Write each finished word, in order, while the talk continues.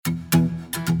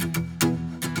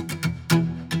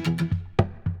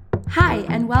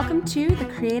and welcome to the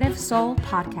Creative Soul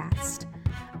Podcast.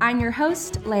 I'm your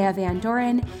host, Leah Van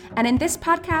Doren, and in this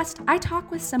podcast, I talk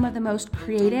with some of the most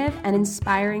creative and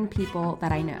inspiring people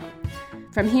that I know.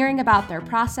 From hearing about their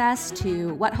process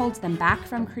to what holds them back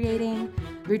from creating,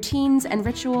 routines and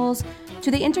rituals, to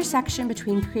the intersection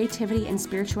between creativity and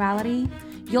spirituality,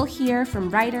 you'll hear from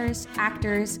writers,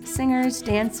 actors, singers,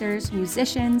 dancers,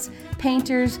 musicians,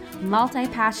 painters,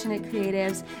 multi-passionate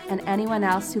creatives, and anyone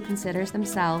else who considers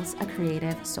themselves a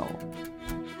creative soul.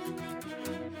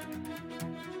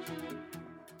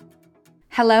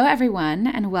 Hello, everyone,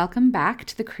 and welcome back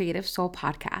to the Creative Soul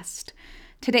Podcast.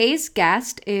 Today's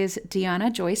guest is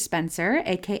Deanna Joy Spencer,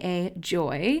 aka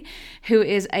Joy, who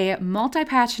is a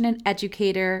multi-passionate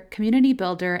educator, community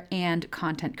builder, and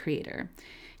content creator.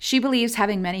 She believes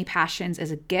having many passions is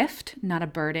a gift, not a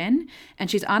burden, and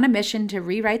she's on a mission to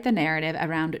rewrite the narrative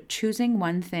around choosing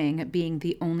one thing being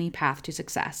the only path to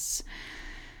success.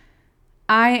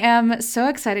 I am so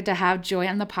excited to have Joy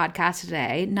on the podcast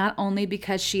today, not only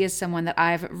because she is someone that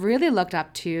I've really looked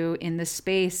up to in the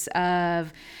space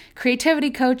of creativity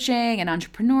coaching and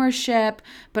entrepreneurship,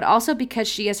 but also because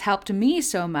she has helped me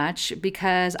so much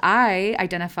because I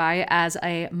identify as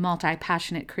a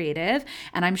multi-passionate creative,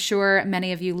 and I'm sure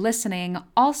many of you listening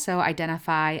also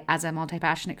identify as a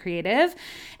multi-passionate creative.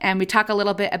 And we talk a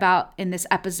little bit about in this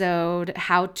episode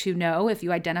how to know if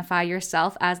you identify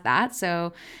yourself as that.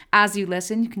 So as you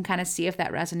listen, you can kind of see if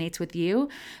that resonates with you.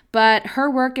 But her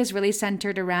work is really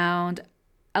centered around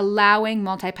allowing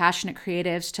multi-passionate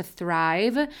creatives to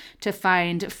thrive, to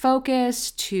find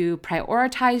focus, to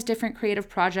prioritize different creative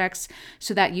projects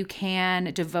so that you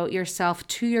can devote yourself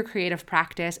to your creative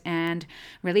practice and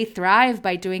really thrive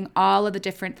by doing all of the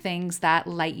different things that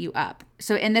light you up.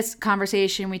 So in this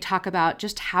conversation, we talk about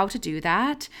just how to do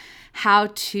that, how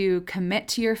to commit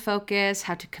to your focus,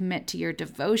 how to commit to your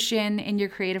devotion in your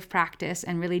creative practice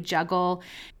and really juggle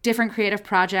different creative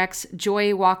projects.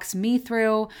 Joy walks me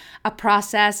through a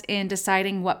process in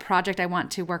deciding what project I want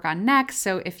to work on next.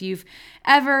 So if you've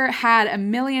ever had a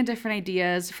million different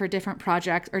ideas for different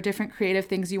projects or different creative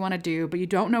things you want to do, but you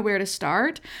don't know where to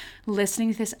start,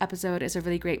 listening to this episode is a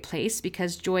really great place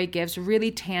because Joy gives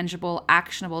really tangible,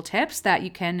 actionable tips that you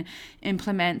can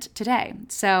implement today.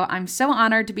 So I'm so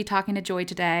honored to be talking to Joy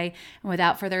today. And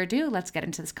without further ado, let's get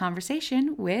into this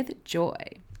conversation with Joy.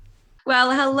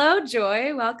 Well, hello,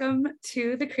 Joy. Welcome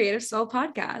to the Creative Soul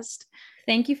Podcast.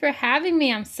 Thank you for having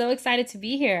me. I'm so excited to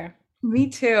be here. Me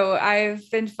too. I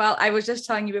was just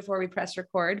telling you before we press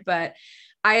record, but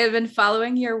I have been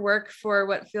following your work for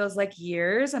what feels like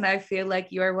years, and I feel like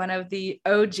you are one of the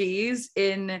OGs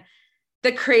in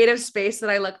the creative space that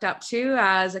I looked up to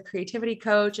as a creativity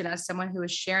coach and as someone who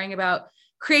is sharing about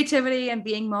creativity and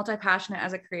being multi-passionate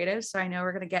as a creative. So I know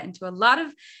we're going to get into a lot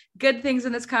of good things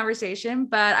in this conversation,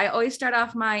 but I always start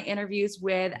off my interviews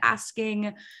with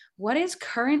asking, what is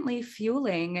currently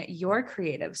fueling your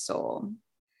creative soul?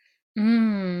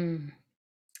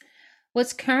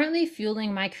 What's currently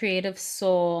fueling my creative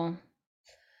soul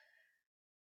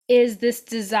is this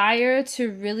desire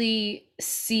to really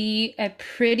see a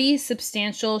pretty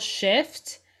substantial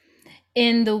shift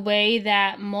in the way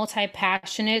that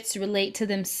multi-passionates relate to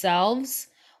themselves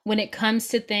when it comes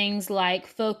to things like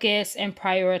focus and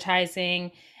prioritizing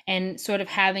and sort of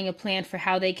having a plan for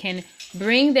how they can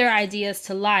bring their ideas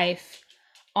to life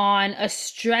on a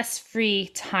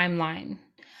stress-free timeline.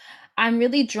 I'm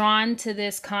really drawn to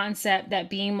this concept that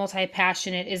being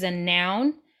multi-passionate is a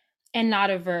noun and not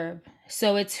a verb.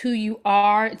 So it's who you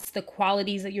are, it's the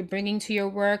qualities that you're bringing to your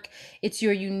work, it's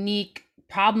your unique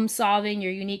problem solving,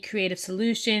 your unique creative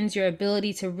solutions, your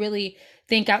ability to really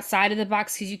think outside of the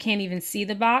box because you can't even see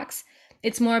the box.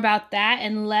 It's more about that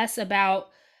and less about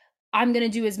I'm going to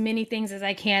do as many things as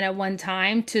I can at one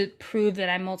time to prove that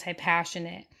I'm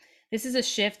multi-passionate. This is a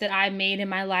shift that I made in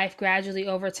my life gradually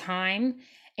over time.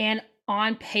 And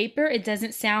on paper, it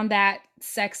doesn't sound that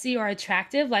sexy or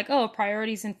attractive, like, oh,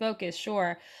 priorities and focus,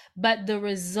 sure. But the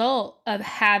result of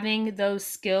having those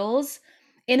skills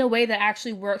in a way that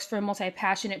actually works for a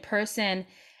multi-passionate person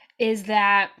is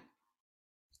that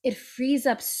it frees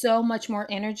up so much more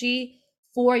energy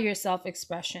for your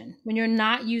self-expression. When you're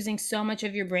not using so much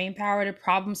of your brain power to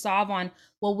problem solve on,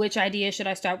 well, which idea should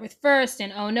I start with first?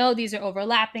 And oh no, these are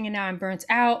overlapping and now I'm burnt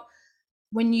out.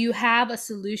 When you have a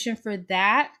solution for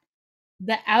that,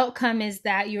 the outcome is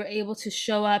that you're able to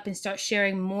show up and start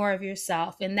sharing more of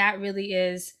yourself. And that really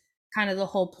is kind of the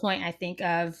whole point, I think,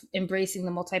 of embracing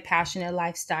the multi-passionate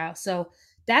lifestyle. So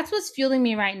that's what's fueling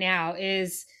me right now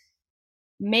is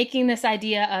making this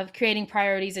idea of creating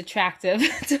priorities attractive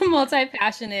to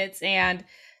multi-passionates and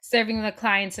serving the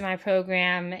clients in my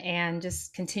program and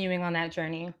just continuing on that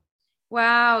journey.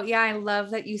 Wow. Yeah, I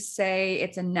love that you say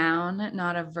it's a noun,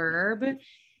 not a verb.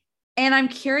 And I'm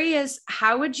curious,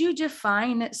 how would you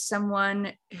define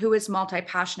someone who is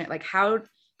multi-passionate? Like how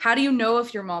do you know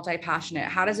if you're multi-passionate?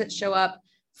 How does it show up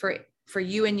for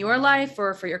you in your life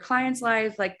or for your client's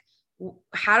life? Like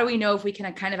how do we know if we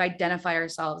can kind of identify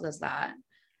ourselves as that?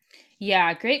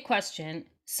 Yeah, great question.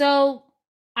 So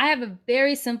I have a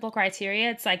very simple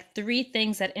criteria. It's like three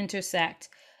things that intersect.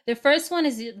 The first one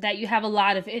is that you have a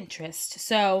lot of interest.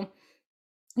 So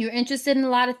you're interested in a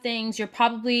lot of things. You're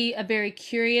probably a very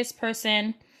curious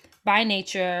person by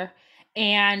nature,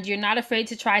 and you're not afraid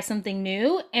to try something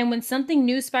new. And when something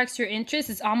new sparks your interest,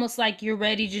 it's almost like you're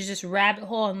ready to just rabbit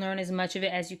hole and learn as much of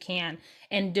it as you can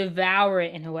and devour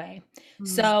it in a way. Mm.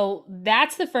 So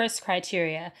that's the first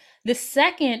criteria. The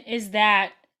second is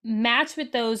that match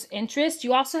with those interests,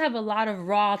 you also have a lot of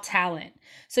raw talent.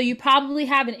 So you probably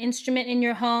have an instrument in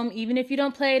your home, even if you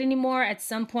don't play it anymore, at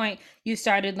some point you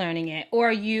started learning it,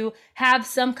 or you have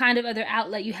some kind of other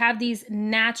outlet. You have these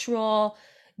natural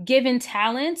given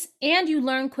talents and you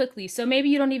learn quickly. So maybe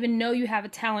you don't even know you have a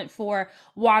talent for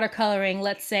watercoloring,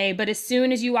 let's say, but as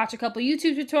soon as you watch a couple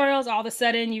YouTube tutorials, all of a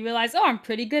sudden you realize, oh, I'm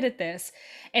pretty good at this.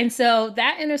 And so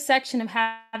that intersection of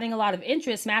having a lot of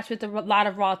interest matched with a lot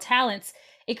of raw talents,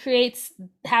 it creates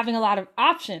having a lot of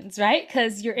options, right?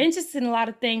 Because you're interested in a lot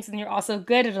of things and you're also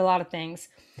good at a lot of things.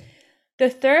 The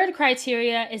third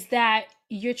criteria is that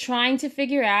you're trying to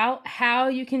figure out how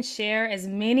you can share as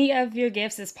many of your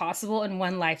gifts as possible in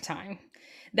one lifetime.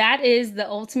 That is the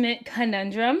ultimate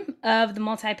conundrum of the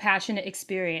multi passionate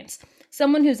experience.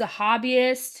 Someone who's a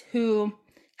hobbyist, who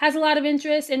has a lot of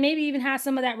interest and maybe even has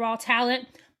some of that raw talent,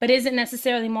 but isn't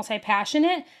necessarily multi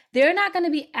passionate, they're not going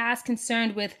to be as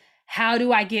concerned with how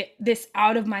do I get this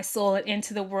out of my soul and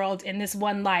into the world in this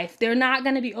one life. They're not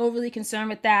going to be overly concerned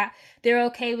with that. They're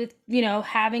okay with,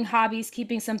 having hobbies,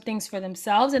 keeping some things for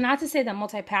themselves. And not to say that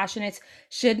multi-passionates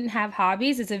shouldn't have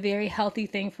hobbies. It's a very healthy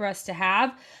thing for us to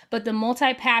have. But the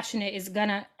multi-passionate is going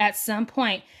to, at some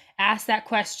point, ask that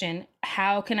question,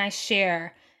 how can I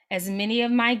share as many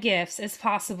of my gifts as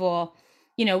possible,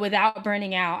 without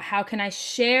burning out? How can I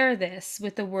share this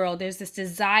with the world? There's this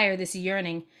desire, this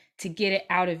yearning to get it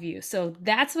out of you. So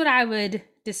that's what I would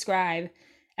describe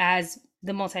as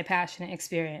the multi-passionate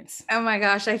experience. Oh my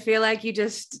gosh, I feel like you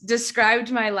just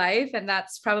described my life. And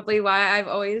that's probably why I've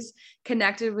always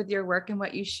connected with your work and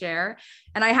what you share.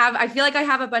 And I feel like I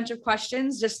have a bunch of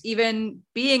questions, just even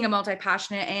being a multi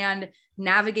passionate and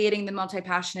navigating the multi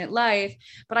passionate life.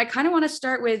 But I kind of want to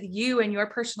start with you and your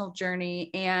personal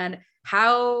journey and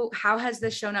how has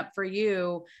this shown up for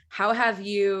you? How have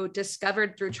you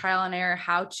discovered through trial and error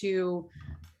how to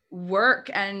work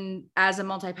and as a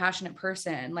multi-passionate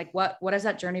person? Like what has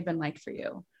that journey been like for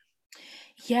you?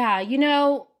 Yeah,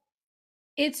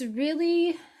 it's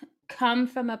really come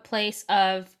from a place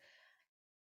of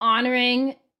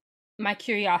honoring my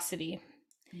curiosity.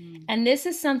 Mm. And this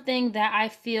is something that I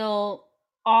feel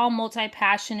all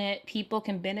multi-passionate people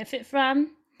can benefit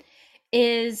from,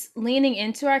 is leaning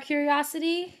into our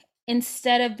curiosity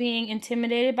instead of being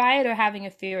intimidated by it or having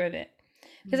a fear of it.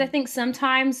 Because I Mm. think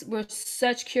sometimes we're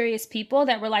such curious people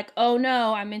that we're like, oh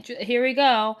no, here we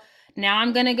go. Now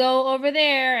I'm going to go over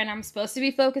there and I'm supposed to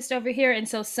be focused over here. And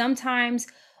so sometimes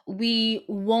we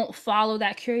won't follow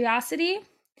that curiosity.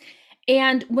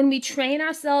 And when we train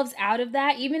ourselves out of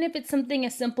that, even if it's something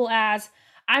as simple as,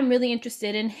 I'm really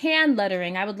interested in hand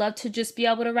lettering, I would love to just be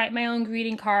able to write my own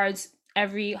greeting cards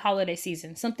every holiday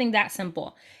season, something that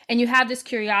simple. And you have this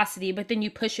curiosity, but then you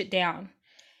push it down.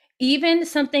 Even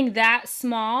something that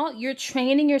small, you're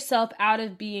training yourself out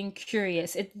of being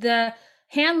curious. The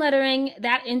hand lettering,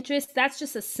 that interest, that's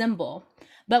just a symbol.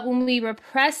 But when we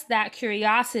repress that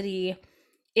curiosity,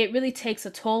 it really takes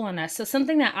a toll on us. So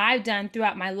something that I've done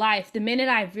throughout my life, the minute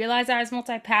I realized I was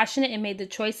multi-passionate and made the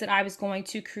choice that I was going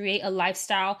to create a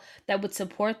lifestyle that would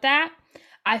support that,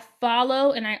 I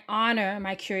follow and I honor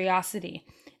my curiosity.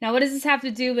 Now, what does this have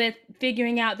to do with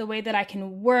figuring out the way that I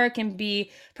can work and be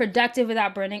productive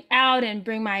without burning out and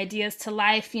bring my ideas to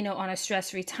life, on a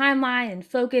stress-free timeline and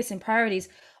focus and priorities?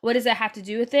 What does that have to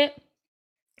do with it?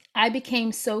 I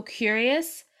became so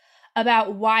curious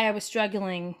about why I was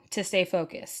struggling to stay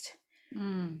focused.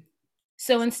 Mm.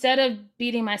 So instead of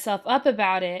beating myself up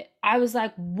about it, I was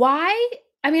like, why?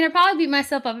 I mean, I probably beat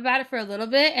myself up about it for a little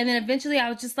bit. And then eventually I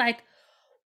was just like,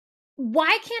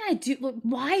 why can't I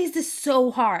why is this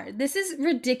so hard? This is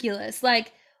ridiculous.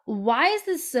 Like, why is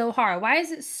this so hard? Why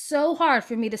is it so hard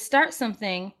for me to start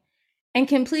something and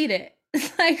complete it?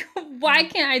 Like, why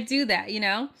can't I do that,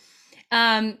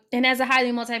 And as a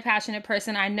highly multi-passionate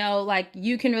person, I know like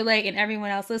you can relate and everyone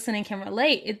else listening can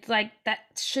relate. It's like that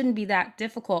shouldn't be that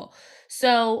difficult.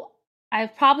 So I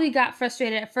probably got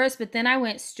frustrated at first, but then I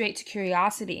went straight to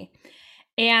curiosity.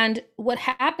 And what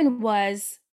happened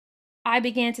was I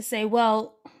began to say,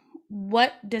 well,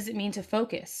 what does it mean to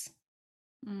focus?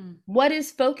 Mm. What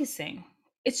is focusing?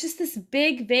 It's just this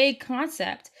big, vague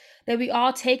concept that we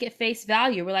all take at face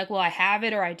value. We're like, well, I have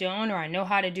it or I don't, or I know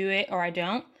how to do it or I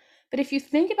don't. But if you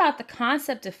think about the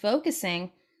concept of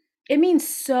focusing, it means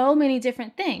so many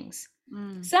different things.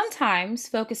 Mm. Sometimes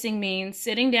focusing means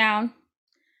sitting down,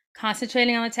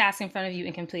 concentrating on the task in front of you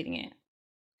and completing it.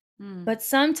 Mm. But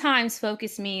sometimes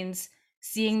focus means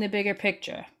seeing the bigger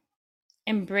picture,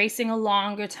 embracing a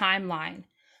longer timeline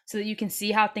so that you can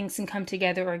see how things can come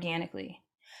together organically.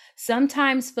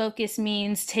 Sometimes focus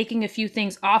means taking a few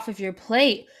things off of your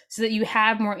plate so that you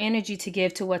have more energy to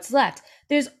give to what's left.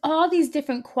 There's all these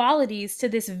different qualities to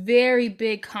this very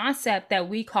big concept that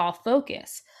we call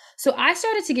focus. So I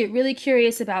started to get really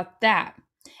curious about that.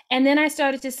 And then I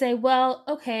started to say, well,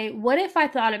 okay, what if I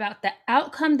thought about the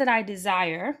outcome that I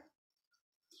desire?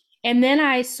 And then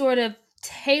I sort of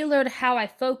tailored how I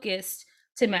focused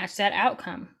to match that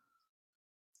outcome.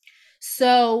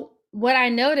 So what I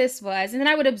noticed was, and then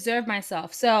I would observe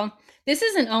myself. So this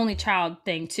is an only child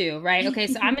thing too, right? Okay,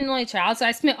 so I'm an only child. So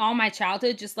I spent all my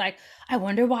childhood just like, I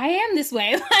wonder why I am this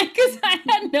way, like, because I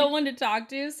had no one to talk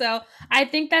to. So I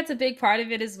think that's a big part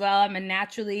of it as well. I'm a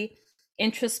naturally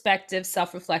introspective,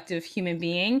 self-reflective human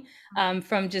being,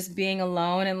 from just being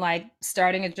alone and like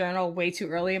starting a journal way too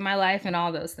early in my life and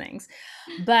all those things.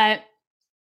 But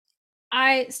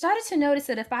I started to notice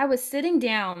that if I was sitting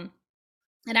down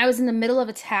and I was in the middle of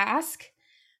a task,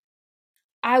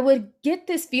 I would get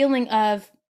this feeling of,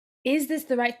 is this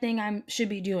the right thing I should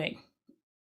be doing?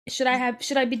 Should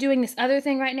I be doing this other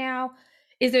thing right now?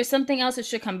 Is there something else that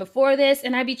should come before this?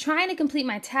 And I'd be trying to complete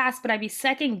my task, but I'd be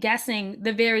second guessing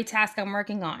the very task I'm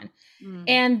working on. Mm.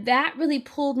 And that really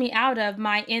pulled me out of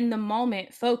my in the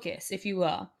moment focus, if you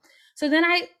will. So then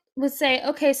I would say,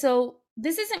 okay, so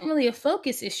this isn't really a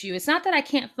focus issue. It's not that I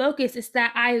can't focus, it's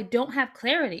that I don't have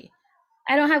clarity.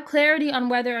 I don't have clarity on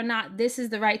whether or not this is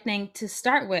the right thing to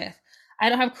start with. I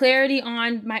don't have clarity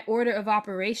on my order of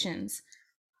operations.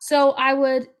 So I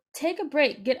would take a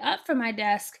break, get up from my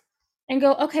desk, and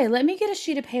go, okay, let me get a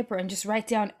sheet of paper and just write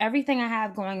down everything I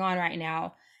have going on right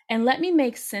now. And let me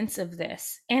make sense of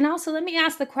this. And also, let me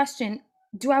ask the question,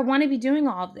 do I want to be doing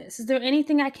all of this? Is there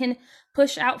anything I can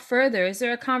push out further? Is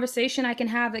there a conversation I can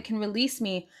have that can release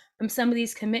me from some of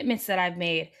these commitments that I've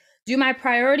made? Do my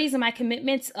priorities and my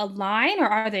commitments align or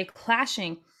are they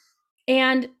clashing?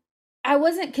 And I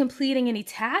wasn't completing any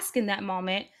task in that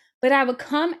moment, but I would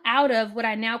come out of what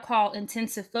I now call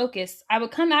intensive focus. I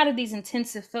would come out of these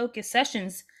intensive focus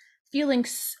sessions feeling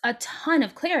a ton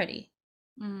of clarity.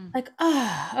 Mm. Like,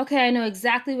 oh, okay, I know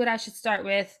exactly what I should start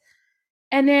with.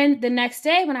 And then the next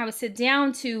day, when I would sit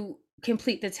down to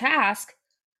complete the task,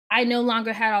 I no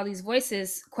longer had all these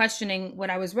voices questioning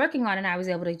what I was working on, and I was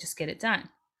able to just get it done.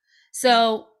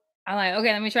 So I'm like,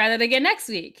 okay, let me try that again next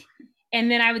week. And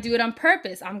then I would do it on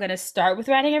purpose. I'm going to start with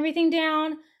writing everything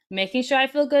down, making sure I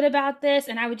feel good about this.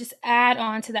 And I would just add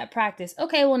on to that practice.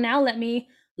 Okay, well, now let me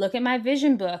look at my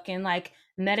vision book and like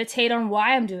meditate on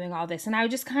why I'm doing all this. And I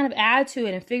would just kind of add to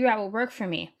it and figure out what worked for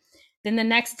me. Then the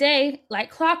next day, like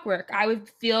clockwork, I would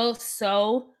feel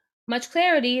so much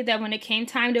clarity that when it came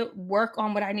time to work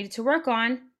on what I needed to work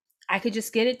on, I could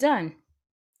just get it done.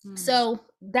 Mm. So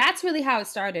that's really how it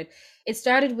started. It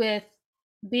started with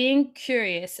being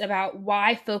curious about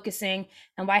why focusing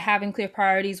and why having clear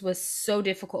priorities was so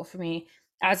difficult for me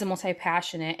as a multi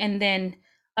passionate, and then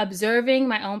observing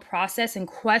my own process and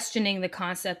questioning the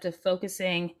concept of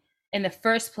focusing in the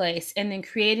first place, and then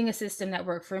creating a system that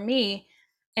worked for me,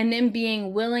 and then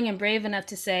being willing and brave enough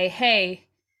to say, hey,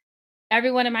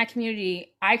 everyone in my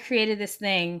community, I created this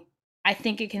thing. I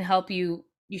think it can help you.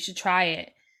 You should try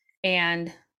it.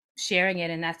 And sharing it.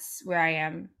 And that's where I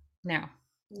am now.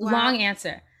 Wow. Long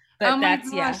answer, Oh but my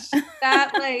that's, yeah. gosh.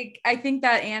 That like I think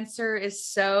that answer is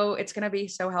so it's going to be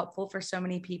so helpful for so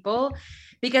many people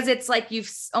because it's like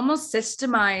you've almost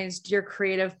systemized your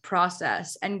creative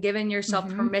process and given yourself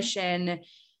Mm-hmm. permission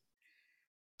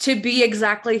to be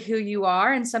exactly who you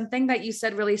are. And something that you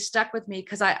said really stuck with me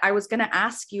because I was going to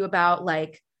ask you about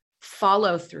like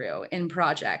follow through in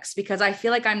projects because I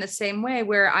feel like I'm the same way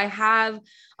where I have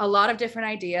a lot of different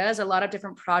ideas, a lot of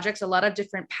different projects, a lot of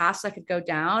different paths I could go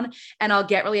down, and I'll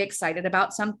get really excited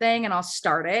about something and I'll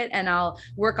start it and I'll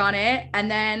work on it, and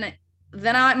then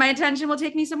then my attention will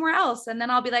take me somewhere else. And then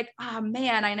I'll be like, oh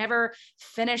man, I never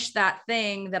finished that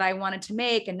thing that I wanted to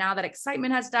make. And now that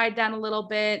excitement has died down a little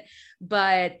bit,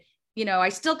 but I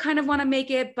still kind of want to make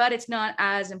it, but it's not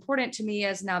as important to me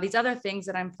as now these other things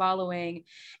that I'm following.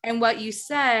 And what you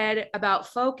said about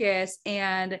focus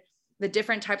and the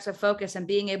different types of focus and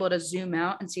being able to zoom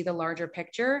out and see the larger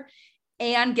picture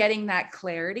and getting that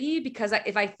clarity, because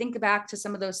if I think back to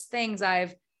some of those things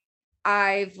I've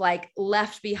like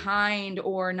left behind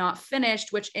or not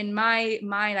finished, which in my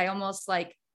mind, I almost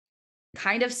like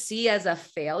kind of see as a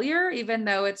failure, even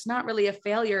though it's not really a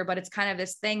failure, but it's kind of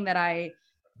this thing that I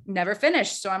never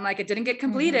finished. So I'm like, it didn't get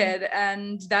completed. Mm-hmm.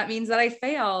 And that means that I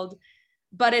failed.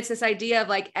 But it's this idea of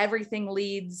like everything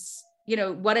leads,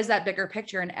 what is that bigger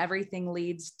picture? And everything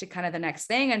leads to kind of the next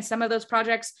thing. And some of those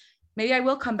projects, maybe I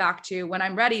will come back to when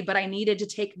I'm ready, but I needed to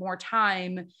take more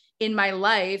time in my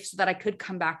life so that I could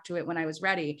come back to it when I was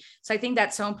ready. So I think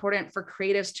that's so important for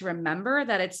creatives to remember,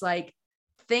 that it's like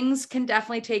things can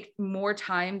definitely take more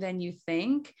time than you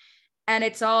think. And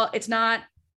it's not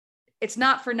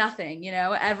for nothing,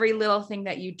 every little thing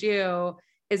that you do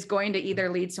is going to either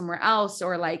lead somewhere else,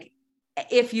 or like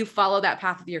if you follow that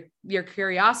path of your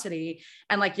curiosity,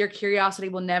 and like your curiosity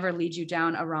will never lead you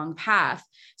down a wrong path.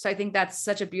 So I think that's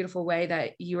such a beautiful way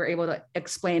that you were able to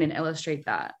explain and illustrate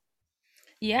that.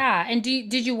 Yeah. And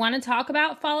did you want to talk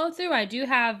about follow through? I do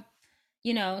have,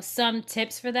 some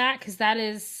tips for that, because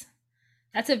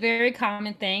that's a very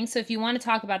common thing. So if you want to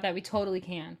talk about that, we totally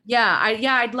can. Yeah,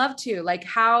 I'd love to. Like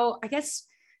how, I guess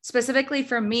specifically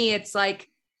for me, it's like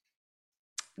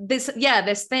this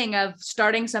thing of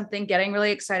starting something, getting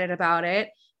really excited about it,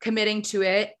 committing to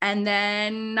it, and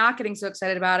then not getting so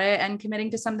excited about it and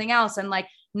committing to something else, and like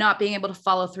not being able to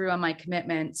follow through on my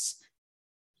commitments.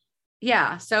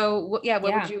 Yeah. So yeah,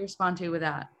 what would you respond to with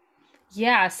that?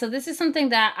 Yeah, so this is something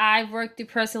that I've worked through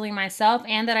personally myself,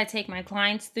 and that I take my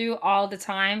clients through all the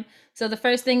time. So the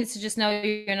first thing is to just know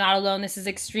you're not alone. This is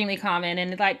extremely common,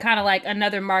 and like kind of like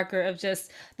another marker of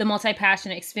just the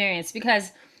multi-passionate experience,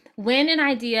 because when an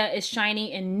idea is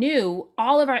shiny and new,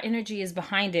 all of our energy is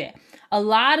behind it. A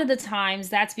lot of the times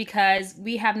that's because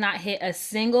we have not hit a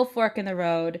single fork in the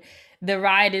road. The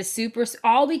ride is super,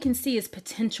 all we can see is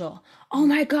potential. Oh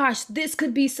my gosh, this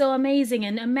could be so amazing,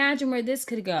 and imagine where this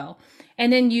could go.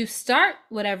 And then you start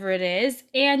whatever it is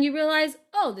and you realize,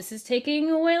 oh, this is taking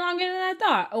way longer than I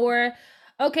thought. Or,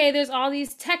 okay, there's all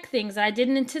these tech things that I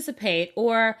didn't anticipate.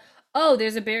 Or, oh,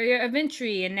 there's a barrier of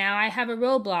entry and now I have a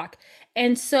roadblock.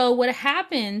 And so, what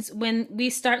happens when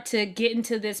we start to get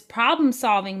into this problem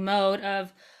solving mode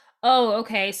of, oh,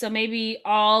 okay, so maybe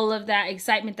all of that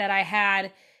excitement that I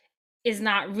had is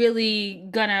not really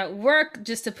gonna work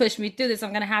just to push me through this.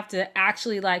 I'm gonna have to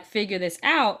actually like figure this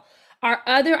out. Our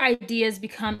other ideas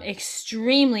become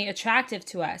extremely attractive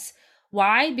to us.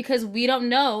 Why? Because we don't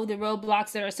know the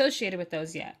roadblocks that are associated with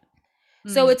those yet.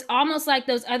 So it's almost like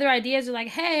those other ideas are like,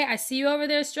 hey, I see you over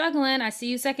there struggling. I see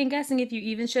you second guessing if you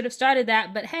even should have started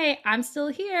that. But hey, I'm still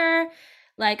here.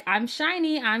 Like I'm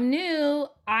shiny, I'm new.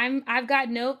 I've got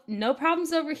no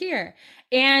problems over here.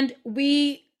 And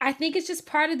I think it's just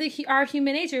part of our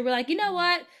human nature. We're like, you know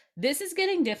what? This is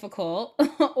getting difficult,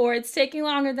 or it's taking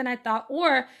longer than I thought,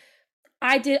 or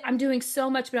I'm doing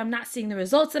so much, but I'm not seeing the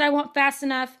results that I want fast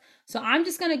enough. So I'm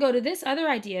just going to go to this other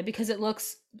idea because it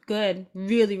looks good,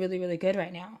 really, really, really good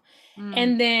right now.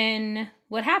 And then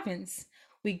what happens?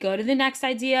 We go to the next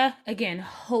idea, again,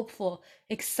 hopeful,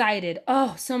 excited.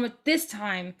 Oh, so much this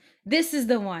time. This is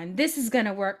the one. This is going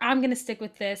to work. I'm going to stick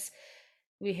with this.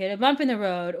 We hit a bump in the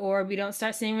road, or we don't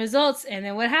start seeing results. And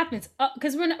then what happens?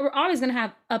 Because we're always going to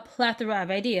have a plethora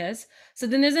of ideas. So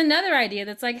then there's another idea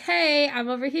that's like, hey, I'm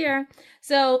over here.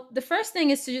 So the first thing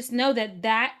is to just know that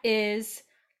that is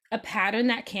a pattern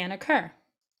that can occur.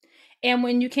 And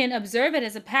when you can observe it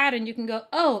as a pattern, you can go,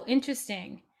 oh,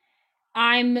 interesting.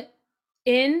 I'm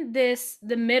in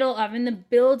the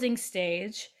building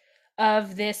stage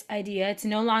of this idea. It's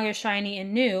no longer shiny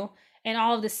and new. And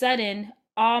all of a sudden,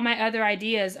 all my other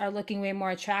ideas are looking way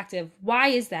more attractive. Why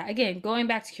is that? Again, going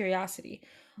back to curiosity.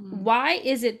 Why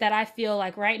is it that I feel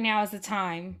like right now is the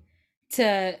time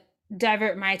to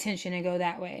divert my attention and go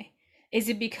that way? Is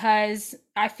it because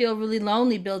I feel really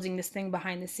lonely building this thing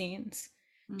behind the scenes?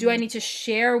 Do I need to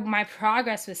share my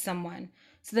progress with someone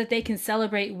so that they can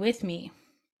celebrate with me?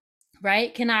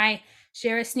 Right? Can I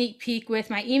share a sneak peek with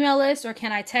my email list, or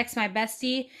can I text my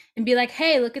bestie and be like,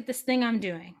 hey, look at this thing I'm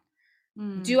doing?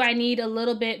 Do I need a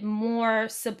little bit more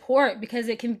support? Because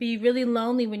it can be really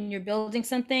lonely when you're building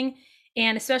something.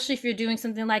 And especially if you're doing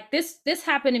something like this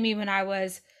happened to me when I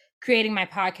was creating my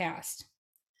podcast.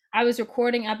 I was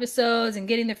recording episodes and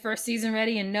getting the first season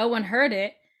ready, and no one heard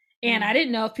it. and I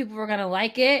didn't know if people were going to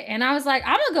like it. And I was like,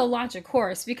 I'm going to go launch a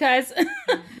course because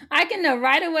I can know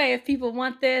right away if people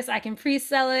want this. I can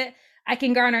pre-sell it. I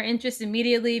can garner interest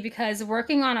immediately, because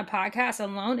working on a podcast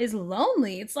alone is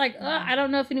lonely. It's like, I don't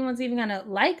know if anyone's even going to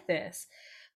like this.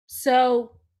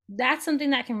 So that's something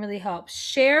that can really help.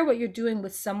 Share what you're doing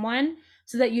with someone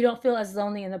so that you don't feel as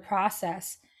lonely in the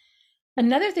process.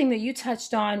 Another thing that you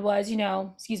touched on was,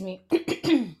 excuse me.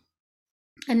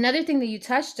 Another thing that you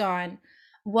touched on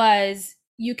was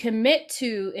you commit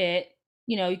to it,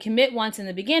 you commit once in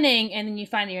the beginning, and then you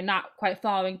find that you're not quite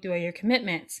following through on your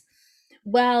commitments.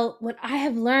 Well, what I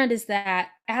have learned is that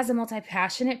as a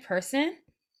multi-passionate person,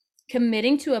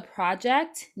 committing to a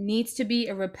project needs to be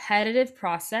a repetitive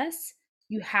process.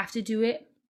 You have to do it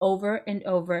over and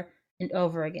over and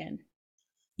over again.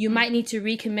 You might need to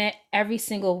recommit every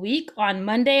single week. On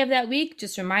Monday of that week,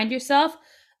 just remind yourself,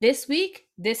 this week,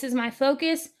 this is my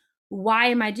focus. Why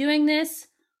am I doing this?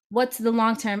 What's the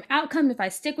long-term outcome if I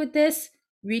stick with this?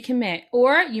 Recommit.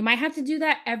 Or you might have to do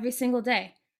that every single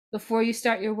day before you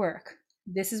start your work.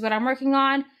 This is what I'm working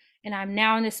on, and I'm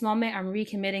now in this moment, I'm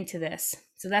recommitting to this.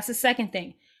 So that's the second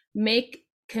thing. Make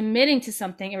committing to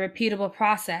something a repeatable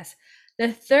process.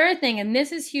 The third thing, and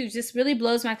this is huge, this really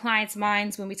blows my clients'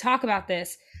 minds when we talk about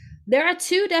this. There are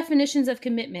two definitions of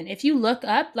commitment. If you look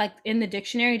up, like in the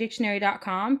dictionary,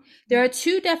 dictionary.com, there are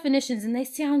two definitions, and they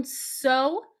sound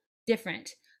so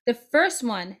different. The first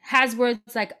one has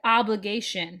words like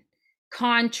obligation,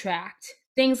 contract,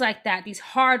 things like that, these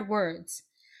hard words.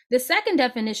 The second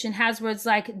definition has words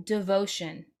like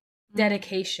devotion,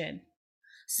 dedication.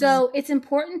 So it's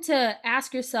important to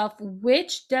ask yourself,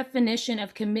 which definition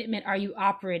of commitment are you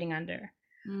operating under?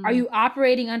 Are you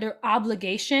operating under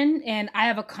obligation and I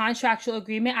have a contractual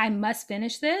agreement, I must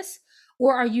finish this?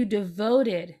 Or are you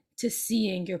devoted to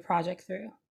seeing your project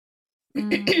through?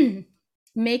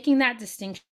 Making that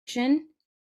distinction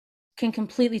can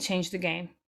completely change the game.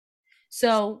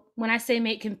 So when I say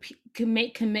make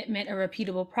commitment a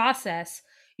repeatable process,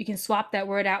 you can swap that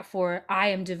word out for I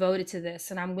am devoted to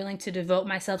this, and I'm willing to devote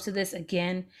myself to this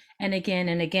again and again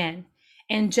and again.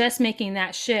 And just making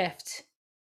that shift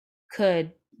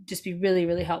could just be really,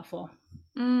 really helpful.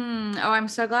 Oh, I'm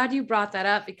so glad you brought that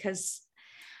up, because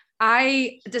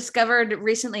I discovered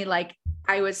recently, like,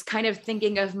 I was kind of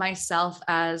thinking of myself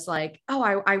as like, oh,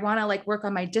 I want to like work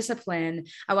on my discipline.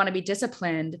 I want to be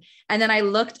disciplined. And then I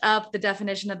looked up the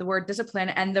definition of the word discipline,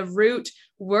 and the root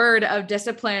word of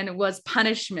discipline was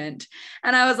punishment.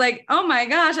 And I was like, oh my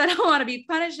gosh, I don't want to be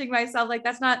punishing myself. Like,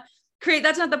 that's not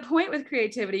the point with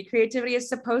creativity. Creativity is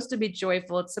supposed to be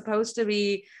joyful. It's supposed to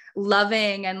be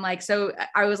loving. And like, so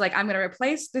I was like, I'm going to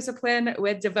replace discipline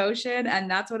with devotion, and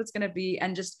that's what it's going to be.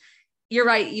 And just, you're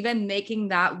right, even making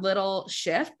that little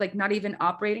shift, like not even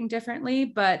operating differently,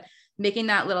 but making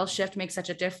that little shift makes such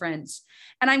a difference.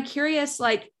 And I'm curious,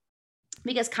 like,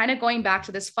 because kind of going back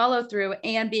to this follow through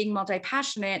and being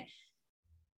multi-passionate,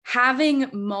 having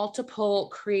multiple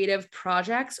creative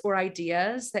projects or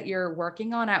ideas that you're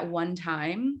working on at one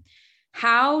time,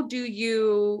 how do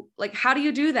you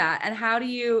do that? And how do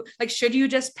you, like, should you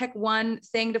just pick one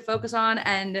thing to focus on?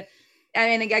 And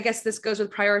I mean, I guess this goes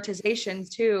with prioritization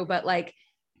too, but like,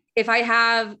 if I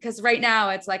have, because right now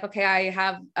it's like, okay, I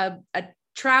have a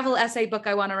travel essay book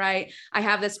I want to write. I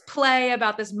have this play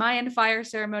about this Mayan fire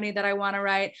ceremony that I want to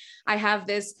write. I have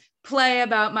this play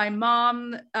about my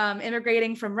mom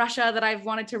immigrating from Russia that I've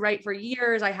wanted to write for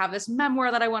years. I have this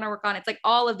memoir that I want to work on. It's like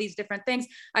all of these different things.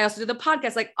 I also do the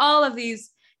podcast, like all of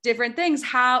these different things.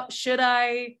 How should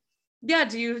I,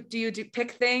 do you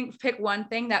pick one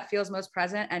thing that feels most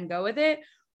present and go with it?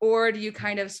 Or do you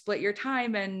kind of split your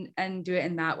time and do it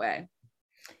in that way?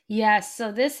 Yes,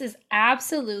 so this is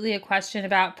absolutely a question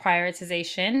about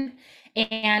prioritization.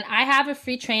 And I have a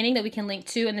free training that we can link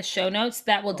to in the show notes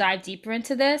that will dive deeper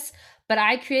into this. But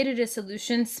I created a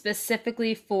solution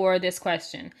specifically for this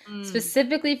question,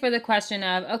 specifically for the question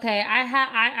of, okay,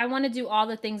 I want to do all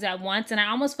the things at once. And I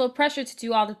almost feel pressure to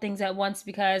do all the things at once,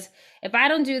 because if I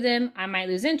don't do them, I might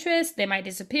lose interest. They might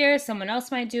disappear. Someone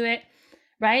else might do it.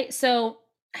 Right. So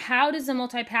how does a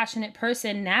multi-passionate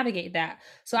person navigate that?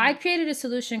 So I created a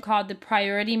solution called the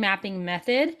priority mapping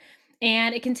method,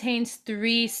 and it contains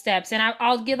 3 steps. And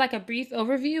I'll give like a brief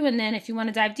overview, and then if you want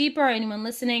to dive deeper, or anyone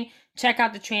listening, check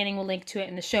out the training. We'll link to it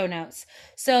in the show notes.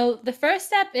 So the first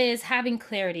step is having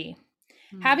clarity.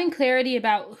 Having clarity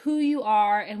about who you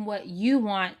are and what you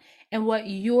want, and what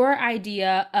your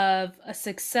idea of a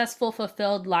successful,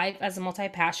 fulfilled life as a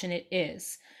multi-passionate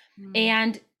is.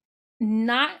 And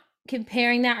not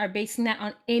comparing that or basing that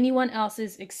on anyone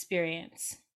else's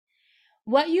experience.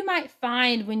 What you might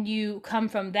find when you come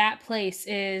from that place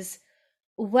is,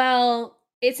 well,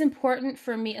 it's important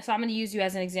for me. So I'm going to use you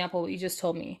as an example, what you just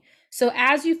told me. So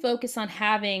as you focus on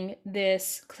having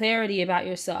this clarity about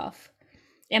yourself,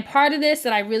 and part of this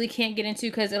that I really can't get into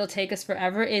because it'll take us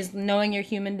forever is knowing your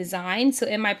human design. So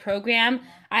in my program,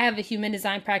 I have a human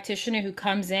design practitioner who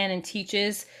comes in and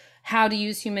teaches how to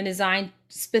use human design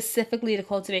specifically to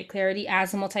cultivate clarity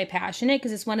as a multi-passionate,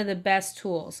 because it's one of the best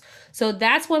tools. So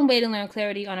that's one way to learn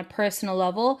clarity on a personal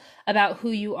level about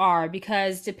who you are,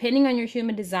 because depending on your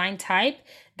human design type,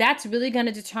 that's really going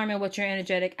to determine what your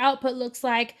energetic output looks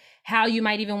like, how you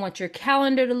might even want your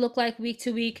calendar to look like week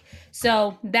to week.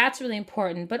 So that's really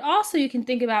important. But also, you can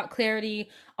think about clarity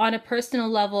on a personal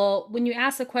level when you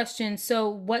ask a question, so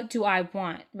what do I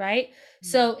want, right?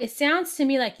 So it sounds to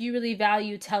me like you really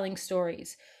value telling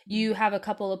stories. You have a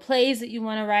couple of plays that you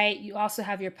want to write. You also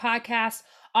have your podcast.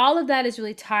 All of that is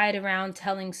really tied around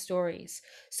telling stories.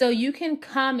 So you can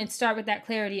come and start with that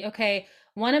clarity. Okay,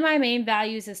 one of my main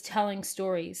values is telling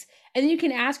stories. And then you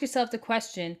can ask yourself the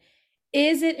question,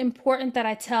 is it important that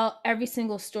I tell every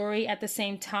single story at the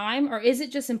same time? Or is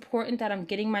it just important that I'm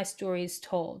getting my stories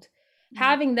told?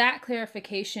 Having that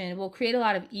clarification will create a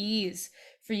lot of ease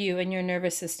for you and your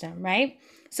nervous system, right?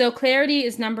 So clarity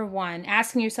is number one,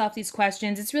 asking yourself these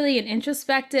questions. It's really an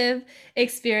introspective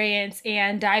experience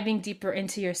and diving deeper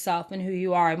into yourself and who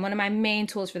you are. And one of my main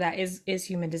tools for that is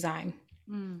human design.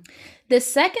 The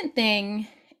second thing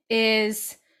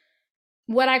is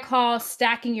what I call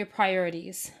stacking your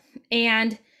priorities.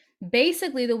 And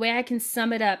basically, the way I can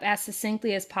sum it up as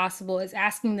succinctly as possible is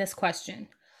asking this question: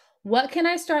 what can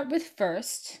I start with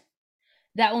first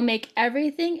that will make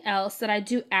everything else that I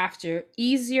do after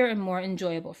easier and more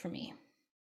enjoyable for me?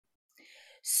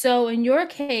 So in your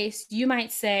case, you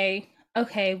might say,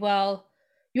 okay, well,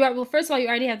 first of all, you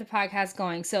already have the podcast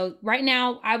going. So right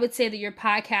now, I would say that your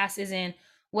podcast is in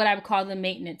what I would call the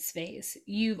maintenance phase.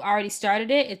 You've already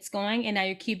started it, it's going, and now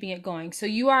you're keeping it going. So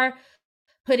you are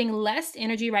putting less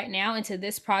energy right now into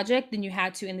this project than you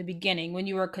had to in the beginning when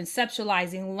you were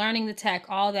conceptualizing, learning the tech,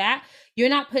 all that. You're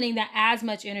not putting that as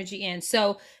much energy in.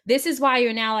 So this is why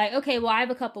you're now like, okay, well, I have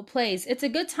a couple plays. It's a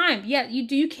good time. Yeah,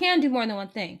 you can do more than one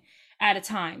thing at a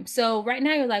time. So right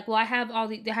now you're like, well, I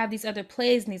have these other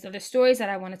plays and these other stories that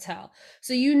I want to tell.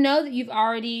 So you know that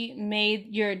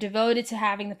you're devoted to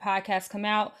having the podcast come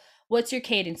out. What's your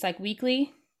cadence, like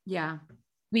weekly? Yeah.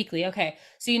 Weekly. Okay.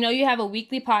 So you know you have a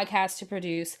weekly podcast to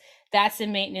produce. That's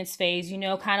in maintenance phase. You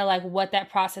know kind of like what that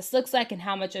process looks like and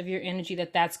how much of your energy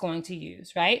that's going to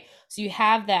use, right? So you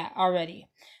have that already.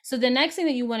 So the next thing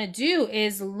that you want to do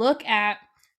is look at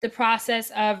the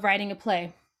process of writing a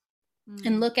play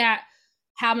and look at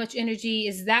how much energy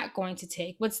is that going to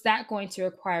take? What's that going to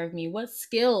require of me? What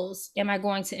skills am I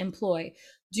going to employ?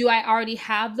 Do I already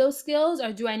have those skills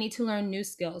or do I need to learn new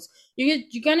skills? You're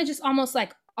going to just almost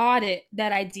like audit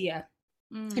that idea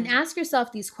and ask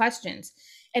yourself these questions.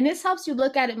 And this helps you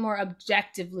look at it more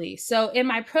objectively. So in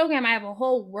my program, I have a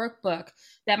whole workbook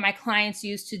that my clients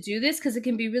use to do this because it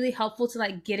can be really helpful to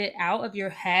like get it out of your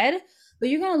head. But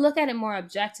you're going to look at it more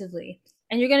objectively.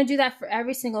 And you're going to do that for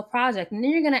every single project. And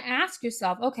then you're going to ask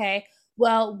yourself, okay,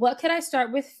 well, what could I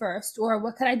start with first? Or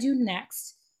what could I do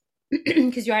next?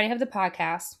 Because you already have the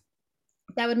podcast.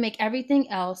 That would make everything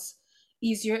else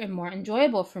easier and more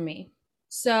enjoyable for me.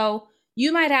 So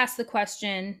you might ask the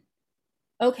question,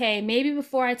 okay, maybe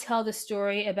before I tell the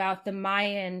story about the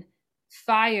Mayan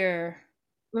fire,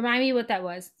 remind me what that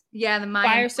was. Yeah, the Mayan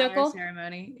fire circle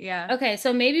ceremony. Yeah. Okay,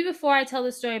 so maybe before I tell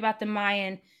the story about the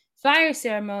Mayan fire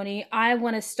ceremony, I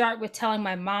want to start with telling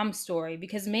my mom's story,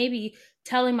 because maybe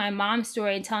telling my mom's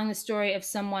story and telling the story of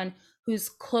someone who's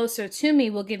closer to me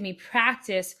will give me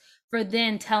practice for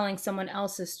then telling someone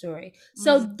else's story.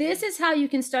 So this is how you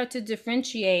can start to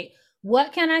differentiate,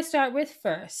 what can I start with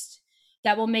first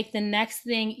that will make the next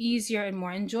thing easier and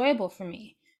more enjoyable for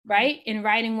me, right? In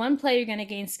writing one play, you're going to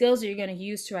gain skills that you're going to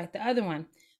use to write the other one.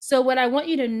 So what I want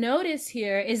you to notice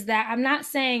here is that I'm not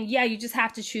saying, yeah, you just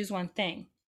have to choose one thing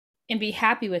and be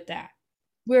happy with that.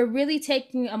 We're really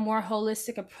taking a more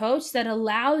holistic approach that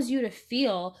allows you to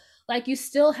feel like you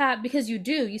still have, because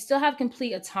you still have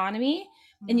complete autonomy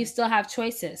and you still have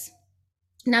choices.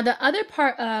 Now, the other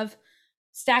part of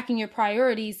stacking your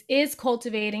priorities is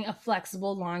cultivating a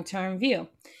flexible long-term view.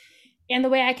 And the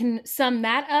way I can sum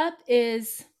that up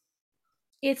is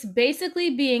it's basically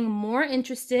being more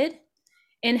interested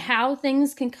in how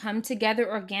things can come together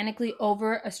organically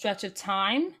over a stretch of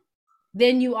time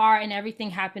than you are in everything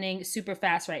happening super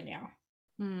fast right now.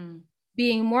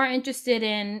 Being more interested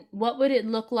in what would it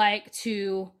look like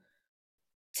to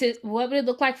to what would it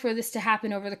look like for this to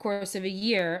happen over the course of a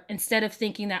year, instead of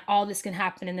thinking that all this can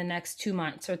happen in the next 2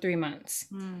 months or 3 months.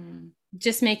 Mm.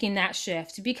 Just making that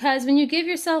shift, because when you give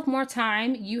yourself more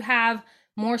time, you have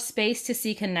more space to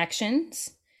see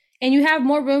connections, and you have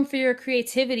more room for your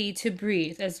creativity to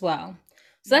breathe as well.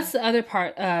 So Mm. that's the other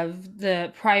part of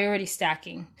the priority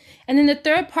stacking. And then the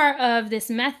third part of this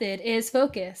method is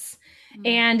focus, Mm.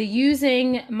 and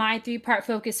using my 3-part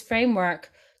focus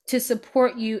framework to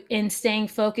support you in staying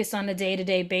focused on a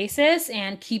day-to-day basis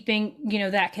and keeping,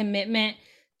 that commitment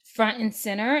front and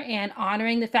center, and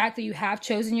honoring the fact that you have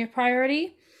chosen your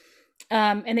priority,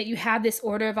 and that you have this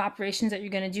order of operations that you're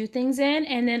going to do things in.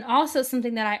 And then also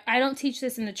something that I don't teach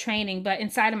this in the training, but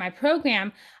inside of my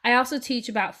program, I also teach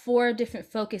about 4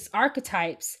 different focus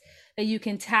archetypes that you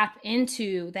can tap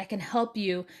into that can help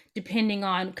you depending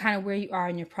on kind of where you are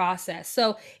in your process.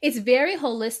 So it's very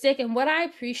holistic. And what I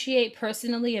appreciate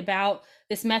personally about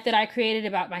this method I created,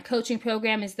 about my coaching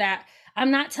program, is that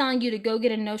I'm not telling you to go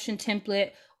get a Notion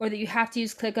template, or that you have to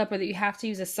use ClickUp, or that you have to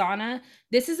use Asana.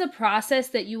 This is a process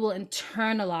that you will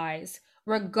internalize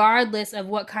regardless of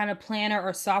what kind of planner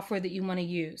or software that you want to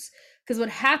use. Because what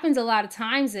happens a lot of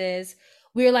times is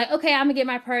we're like, okay, I'm gonna get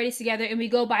my priorities together, and we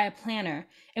go buy a planner,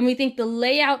 and we think the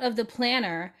layout of the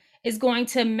planner is going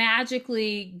to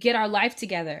magically get our life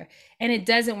together. And it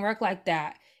doesn't work like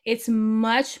that. It's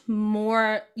much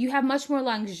more, you have much more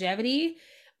longevity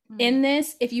Mm. in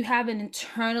this if you have an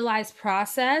internalized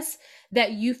process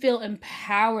that you feel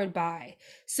empowered by.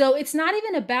 So it's not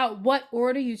even about what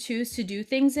order you choose to do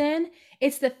things in.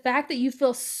 It's the fact that you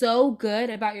feel so good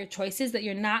about your choices that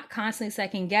you're not constantly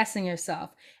second guessing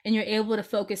yourself, and you're able to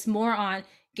focus more on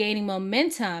gaining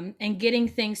momentum and getting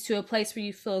things to a place where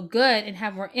you feel good and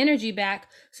have more energy back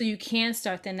so you can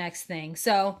start the next thing.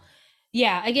 So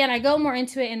yeah, again, I go more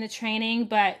into it in the training,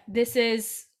 but this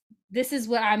is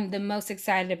what I'm the most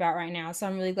excited about right now. So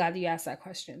I'm really glad that you asked that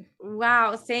question.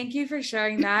 Wow, thank you for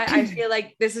sharing that. I feel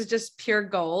like this is just pure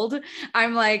gold.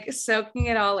 I'm like soaking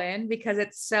it all in because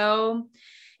it's something,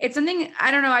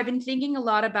 I don't know, I've been thinking a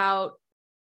lot about,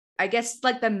 I guess,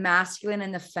 like the masculine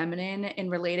and the feminine in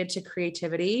related to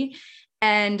creativity,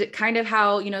 and kind of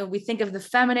how, we think of the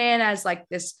feminine as like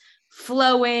this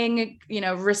flowing,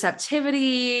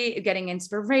 receptivity, getting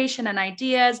inspiration and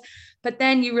ideas. But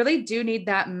then you really do need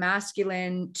that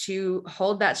masculine to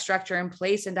hold that structure in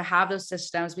place and to have those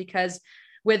systems, because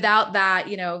without that,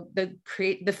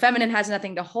 the feminine has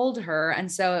nothing to hold her. And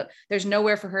so there's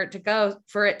nowhere for it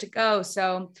to go.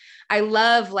 So I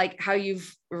love like how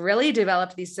you've really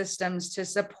developed these systems to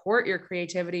support your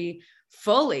creativity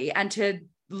fully and to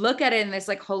look at it in this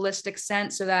like holistic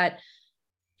sense, so that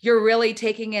you're really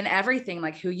taking in everything,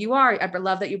 like who you are. I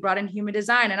love that you brought in human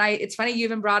design. And it's funny you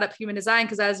even brought up human design,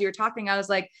 because as you were talking, I was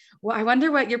like, well, I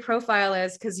wonder what your profile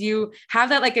is, because you have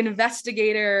that like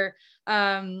investigator,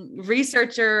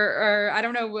 researcher, or I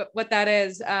don't know what that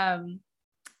is.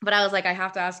 But I was like, I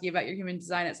have to ask you about your human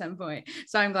design at some point.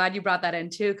 So I'm glad you brought that in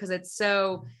too, because it's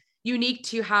so unique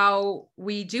to how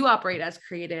we do operate as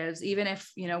creatives. Even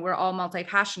if, we're all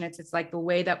multi-passionates, it's like the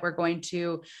way that we're going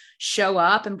to show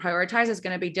up and prioritize is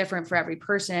going to be different for every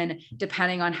person,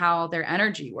 depending on how their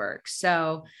energy works.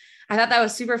 So I thought that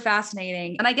was super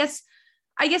fascinating. And I guess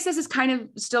this is kind of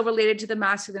still related to the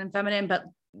masculine and feminine, but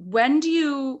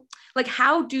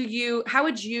how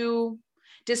would you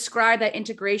describe that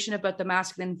integration of both the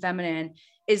masculine and feminine?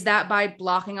 Is that by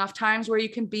blocking off times where you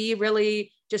can be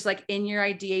really just like in your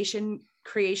ideation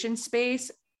creation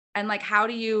space? And like, how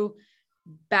do you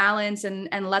balance and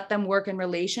let them work in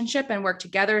relationship and work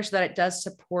together so that it does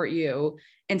support you,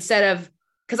 instead of,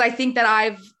 because I think that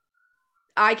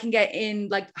I can get in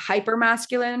like hyper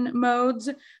masculine modes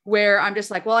where I'm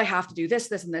just like, well, I have to do this,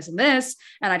 this, and this, and this.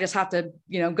 And I just have to,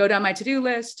 go down my to-do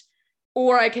list.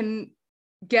 Or I can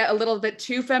get a little bit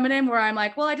too feminine where I'm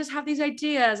like, well, I just have these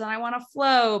ideas and I want to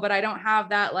flow, but I don't have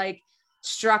that like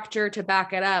structure to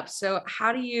back it up. So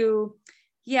how do you,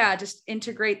 just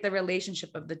integrate the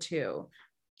relationship of the two?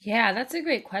 Yeah, that's a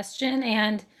great question.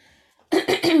 And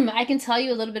I can tell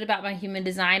you a little bit about my human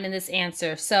design in this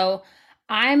answer. So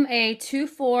I'm a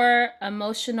 2-4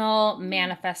 emotional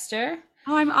manifester.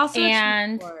 Oh, I'm also a two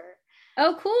And four.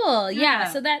 oh, cool. Yeah. Yeah.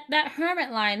 So that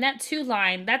hermit line, that 2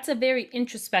 line, that's a very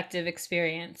introspective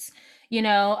experience.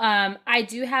 I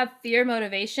do have fear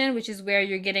motivation, which is where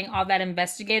you're getting all that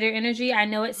investigator energy. I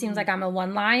know it seems like I'm a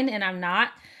 1 line, and I'm not.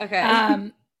 Okay.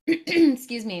 Um,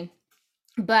 excuse me.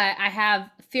 But I have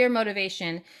fear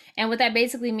motivation. And what that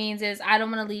basically means is I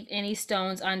don't want to leave any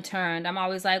stones unturned. I'm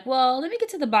always like, well, let me get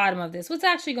to the bottom of this. What's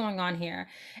actually going on here?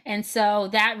 And so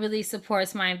that really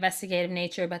supports my investigative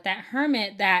nature. But that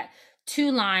hermit, that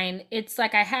two line, it's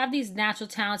like I have these natural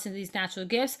talents and these natural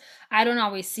gifts. I don't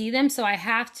always see them. So I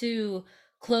have to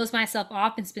close myself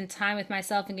off and spend time with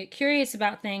myself and get curious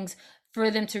about things for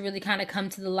them to really kind of come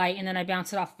to the light. And then I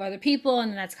bounce it off of other people.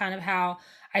 And that's kind of how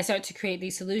I start to create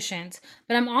these solutions.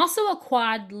 But I'm also a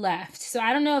quad left. So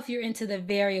I don't know if you're into the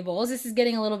variables. This is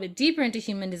getting a little bit deeper into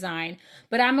human design,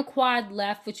 but I'm a quad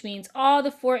left, which means all the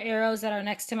four arrows that are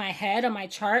next to my head on my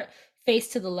chart face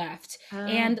to the left.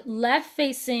 And left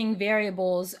facing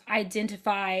variables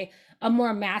identify a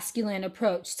more masculine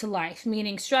approach to life,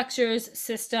 meaning structures,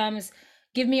 systems,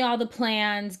 give me all the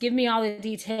plans, give me all the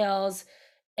details,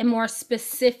 a more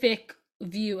specific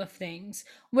view of things,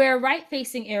 where right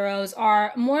facing arrows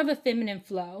are more of a feminine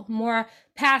flow, more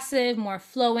passive, more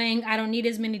flowing. I don't need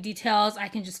as many details. I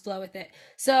can just flow with it.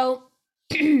 So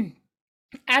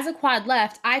as a quad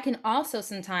left, I can also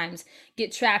sometimes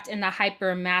get trapped in the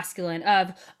hyper masculine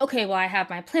of, okay, well, I have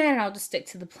my plan and I'll just stick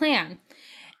to the plan.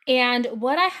 And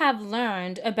what I have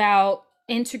learned about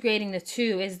integrating the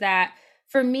two is that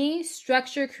for me,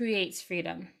 structure creates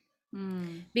freedom.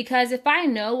 Because if I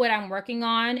know what I'm working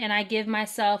on and I give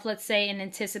myself, let's say, an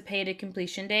anticipated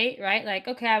completion date, right? Like,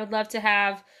 okay, I would love to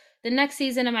have the next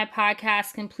season of my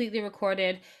podcast completely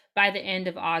recorded by the end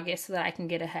of August so that I can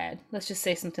get ahead. Let's just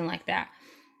say something like that.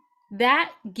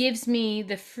 That gives me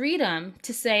the freedom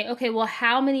to say, okay, well,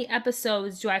 how many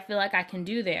episodes do I feel like I can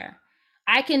do there?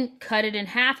 I can cut it in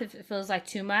half if it feels like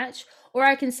too much, or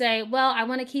I can say, well, I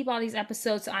want to keep all these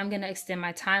episodes, so I'm going to extend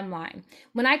my timeline.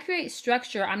 When I create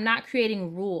structure, I'm not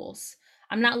creating rules.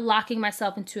 I'm not locking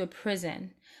myself into a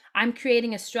prison. I'm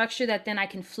creating a structure that then I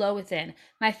can flow within.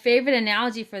 My favorite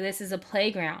analogy for this is a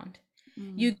playground.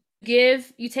 You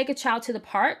take a child to the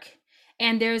park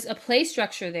and there's a play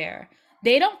structure there.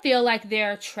 They don't feel like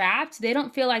they're trapped. They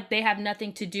don't feel like they have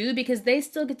nothing to do because they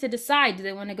still get to decide. Do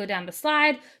they want to go down the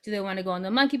slide? Do they want to go on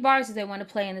the monkey bars? Do they want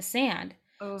to play in the sand?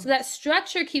 So that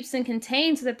structure keeps them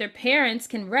contained so that their parents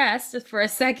can rest for a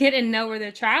second and know where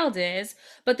their child is.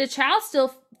 But the child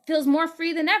still feels more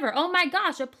free than ever. Oh my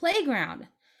gosh, a playground,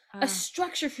 a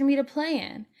structure for me to play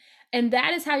in. And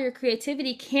that is how your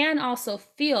creativity can also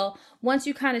feel once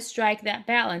you kind of strike that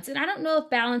balance. And I don't know if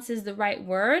balance is the right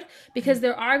word because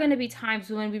there are going to be times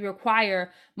when we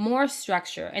require more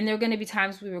structure and there are going to be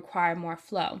times we require more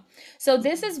flow. So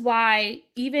this is why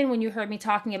even when you heard me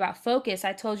talking about focus,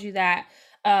 I told you that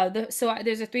there's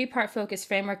a 3-part focus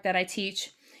framework that I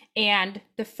teach. And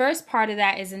the first part of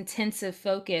that is intensive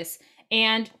focus.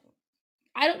 And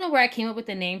I don't know where I came up with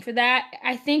the name for that.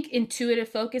 I think intuitive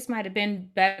focus might have been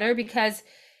better because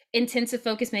intensive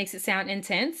focus makes it sound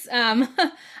intense.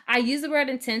 I use the word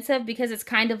intensive because it's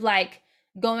kind of like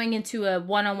going into a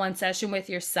one-on-one session with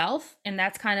yourself. And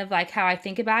that's kind of like how I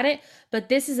think about it. But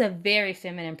this is a very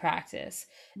feminine practice.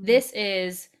 This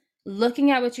is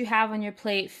looking at what you have on your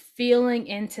plate, feeling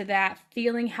into that,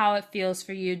 feeling how it feels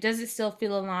for you. Does it still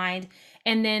feel aligned?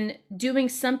 And then doing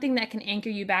something that can anchor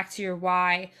you back to your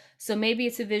why. So maybe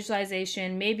it's a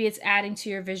visualization, maybe it's adding to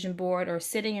your vision board or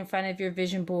sitting in front of your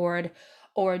vision board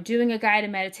or doing a guided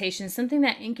meditation, something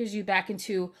that anchors you back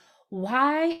into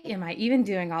why am I even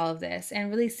doing all of this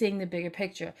and really seeing the bigger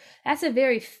picture. That's a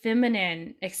very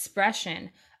feminine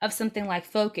expression of something like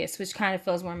focus, which kind of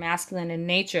feels more masculine in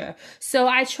nature. So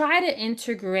I try to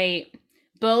integrate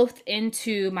both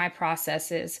into my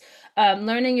processes.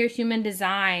 Learning your human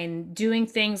design, doing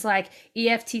things like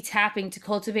EFT tapping to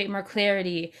cultivate more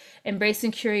clarity,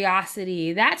 embracing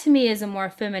curiosity. That to me is a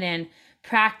more feminine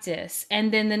practice.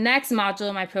 And then the next module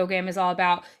of my program is all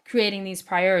about creating these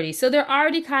priorities. So there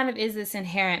already kind of is this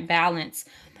inherent balance.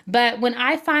 But when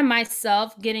I find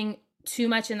myself getting too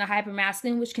much in the hyper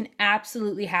masculine, which can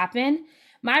absolutely happen,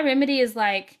 my remedy is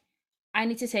like, I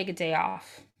need to take a day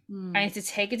off. I need to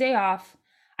take a day off.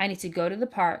 I need to go to the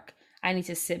park. I need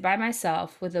to sit by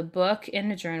myself with a book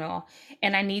and a journal,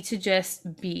 and I need to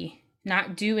just be,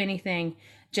 not do anything,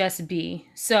 just be.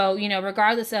 So,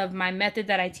 regardless of my method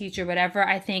that I teach or whatever,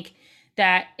 I think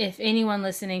that if anyone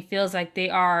listening feels like they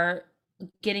are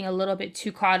getting a little bit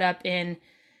too caught up in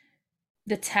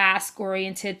the task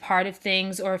oriented part of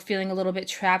things or feeling a little bit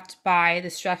trapped by the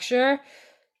structure,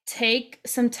 take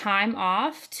some time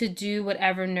off to do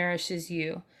whatever nourishes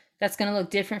you. That's going to look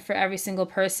different for every single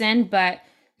person, but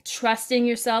trusting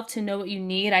yourself to know what you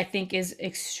need, I think, is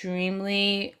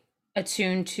extremely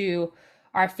attuned to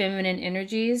our feminine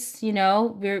energies.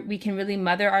 We can really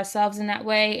mother ourselves in that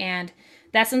way. And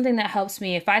that's something that helps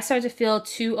me. If I start to feel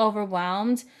too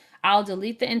overwhelmed, I'll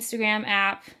delete the Instagram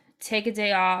app, take a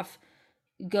day off,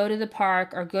 go to the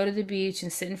park or go to the beach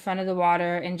and sit in front of the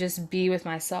water and just be with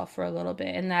myself for a little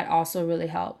bit. And that also really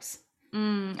helps.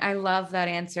 I love that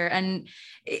answer. And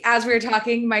as we were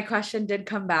talking, my question did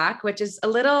come back, which is a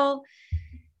little,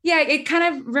 yeah, it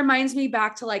kind of reminds me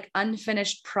back to like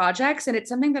unfinished projects. And it's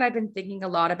something that I've been thinking a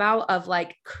lot about of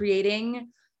like creating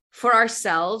for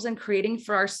ourselves and creating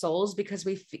for our souls because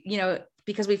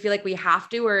because we feel like we have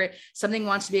to, or something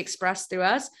wants to be expressed through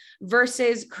us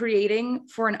versus creating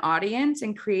for an audience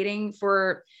and creating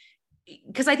for,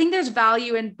 because I think there's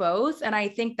value in both. And I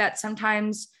think that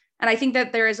sometimes, and I think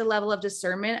that there is a level of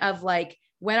discernment of like,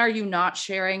 when are you not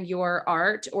sharing your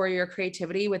art or your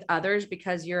creativity with others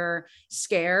because you're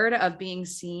scared of being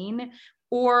seen?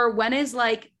 Or when is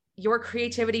like your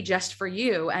creativity just for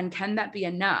you? And can that be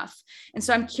enough? And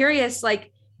so I'm curious,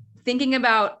 like, thinking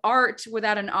about art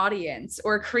without an audience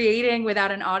or creating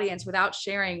without an audience, without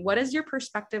sharing, what is your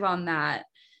perspective on that?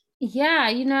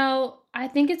 Yeah, I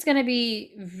think it's going to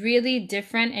be really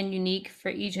different and unique for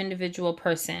each individual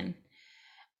person.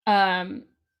 Um,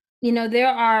 there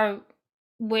are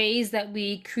ways that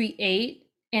we create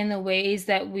and the ways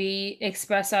that we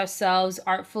express ourselves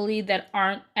artfully that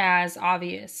aren't as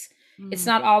obvious. It's Mm,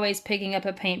 not always picking up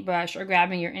a paintbrush or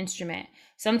grabbing your instrument.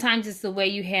 Sometimes it's the way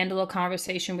you handle a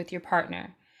conversation with your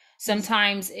partner.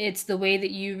 Sometimes it's the way that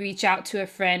you reach out to a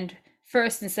friend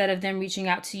first instead of them reaching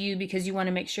out to you because you want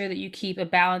to make sure that you keep a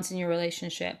balance in your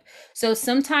relationship. So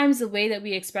sometimes the way that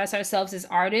we express ourselves as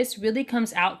artists really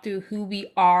comes out through who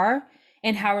we are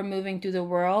and how we're moving through the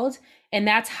world. And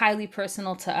that's highly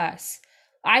personal to us.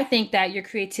 I think that your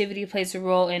creativity plays a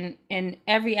role in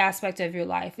every aspect of your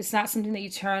life. It's not something that you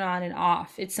turn on and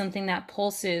off. It's something that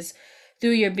pulses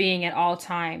through your being at all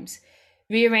times.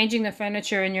 Rearranging the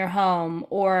furniture in your home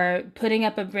or putting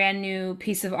up a brand new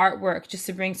piece of artwork just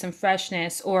to bring some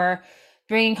freshness or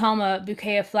bringing home a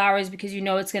bouquet of flowers because you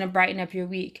know it's going to brighten up your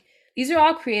week. These are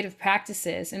all creative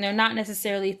practices and they're not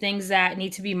necessarily things that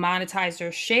need to be monetized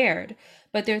or shared,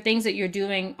 but they're things that you're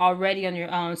doing already on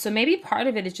your own. So maybe part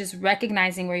of it is just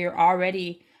recognizing where you're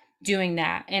already doing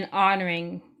that and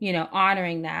honoring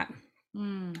that.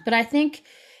 mm, But I think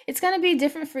it's going to be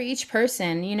different for each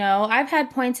person. I've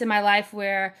had points in my life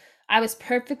where I was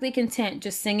perfectly content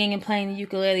just singing and playing the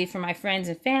ukulele for my friends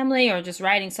and family or just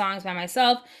writing songs by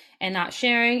myself and not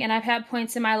sharing. And I've had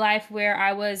points in my life where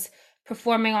I was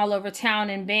performing all over town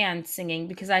in bands singing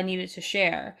because I needed to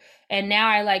share. And now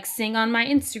I like sing on my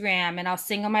Instagram and I'll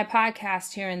sing on my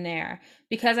podcast here and there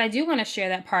because I do want to share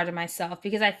that part of myself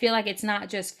because I feel like it's not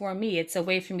just for me, it's a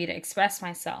way for me to express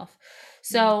myself. mm.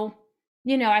 So,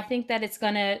 I think that it's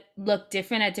going to look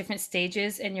different at different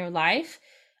stages in your life.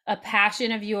 A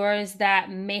passion of yours that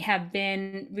may have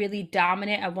been really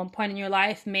dominant at one point in your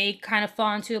life may kind of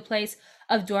fall into a place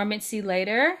of dormancy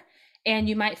later. And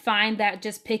you might find that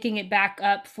just picking it back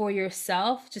up for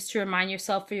yourself, just to remind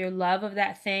yourself for your love of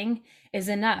that thing, is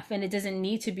enough. And it doesn't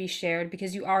need to be shared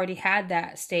because you already had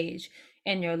that stage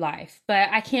in your life. But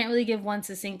I can't really give one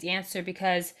succinct answer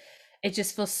because it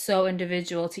just feels so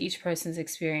individual to each person's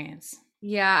experience.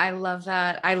 Yeah, I love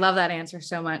that. I love that answer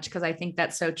so much because I think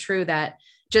that's so true that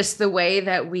just the way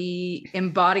that we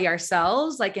embody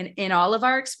ourselves, like in all of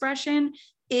our expression,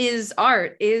 is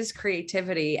art, is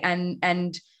creativity,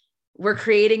 and we're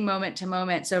creating moment to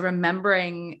moment. So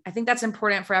remembering, I think that's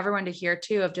important for everyone to hear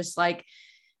too, of just like,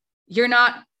 you're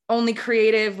not only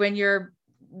creative when you're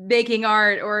making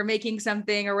art or making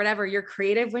something or whatever. You're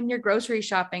creative when you're grocery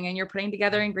shopping and you're putting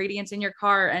together ingredients in your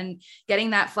car and getting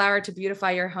that flower to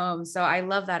beautify your home. So I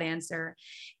love that answer.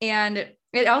 And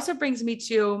it also brings me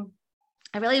to,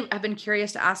 I really have been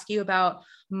curious to ask you about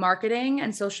marketing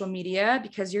and social media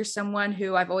because you're someone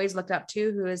who I've always looked up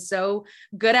to who is so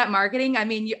good at marketing. I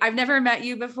mean, I've never met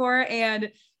you before,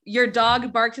 and your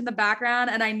dog barked in the background,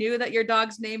 and I knew that your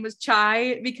dog's name was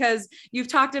Chai because you've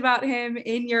talked about him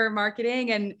in your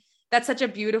marketing. And that's such a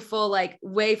beautiful like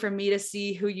way for me to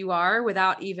see who you are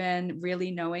without even really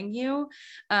knowing you.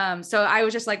 So I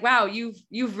was just like, wow,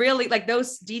 you've really, like,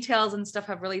 those details and stuff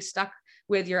have really stuck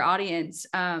with your audience.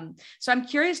 So I'm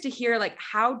curious to hear, like,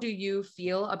 how do you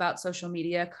feel about social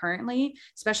media currently,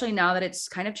 especially now that it's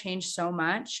kind of changed so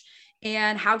much?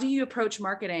 And how do you approach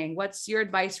marketing? What's your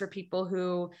advice for people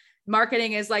who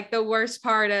marketing is like the worst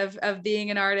part of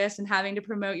being an artist and having to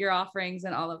promote your offerings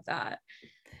and all of that?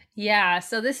 Yeah,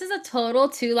 so this is a total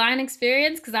two-line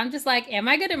experience because I'm just like, am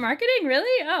I good at marketing?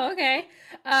 Really? Oh, okay.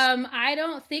 I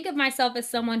don't think of myself as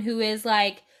someone who is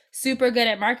like super good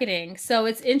at marketing. So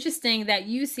it's interesting that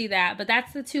you see that, but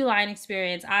that's the two-line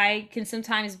experience. I can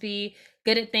sometimes be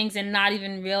good at things and not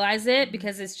even realize it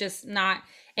because it's just not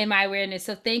in my awareness.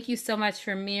 So thank you so much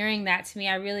for mirroring that to me.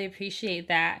 I really appreciate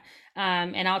that.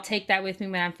 And I'll take that with me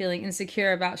when I'm feeling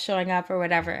insecure about showing up or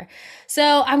whatever.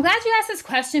 So I'm glad you asked this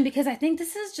question because I think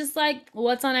this is just like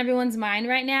what's on everyone's mind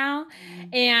right now.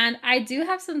 And I do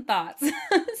have some thoughts.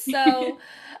 So,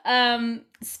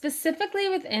 specifically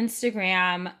with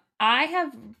Instagram, I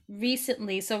have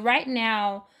recently, so right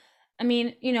now, I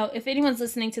mean, if anyone's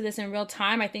listening to this in real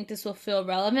time, I think this will feel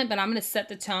relevant, but I'm going to set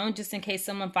the tone just in case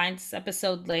someone finds this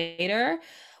episode later.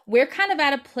 We're kind of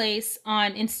at a place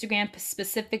on Instagram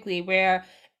specifically where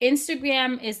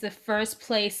Instagram is the first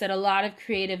place that a lot of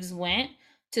creatives went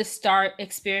to start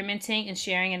experimenting and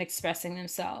sharing and expressing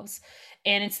themselves.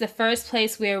 And it's the first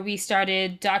place where we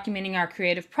started documenting our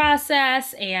creative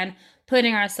process and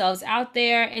putting ourselves out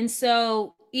there. And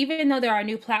so, even though there are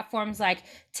new platforms like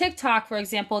TikTok, for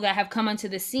example, that have come onto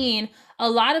the scene, a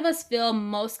lot of us feel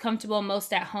most comfortable,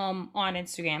 most at home on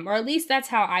Instagram, or at least that's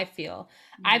how I feel.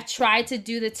 I've tried to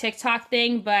do the TikTok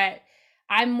thing, but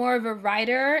I'm more of a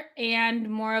writer and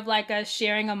more of like a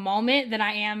sharing a moment than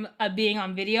I am a being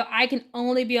on video. I can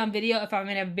only be on video if I'm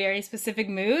in a very specific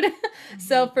mood.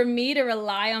 So for me to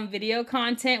rely on video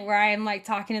content where I am like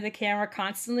talking to the camera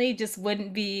constantly just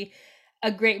wouldn't be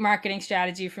a great marketing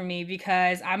strategy for me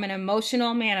because I'm an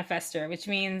emotional manifester, which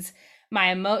means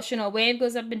my emotional wave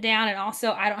goes up and down. And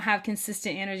also, I don't have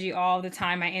consistent energy all the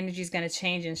time. My energy is going to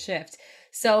change and shift.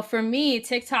 So for me,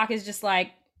 TikTok is just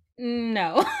like,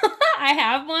 no, I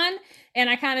have one and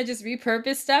I kind of just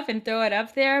repurpose stuff and throw it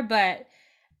up there. But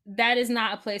that is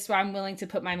not a place where I'm willing to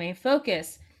put my main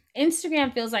focus.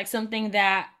 Instagram feels like something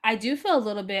that I do feel a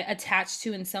little bit attached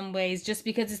to in some ways, just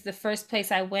because it's the first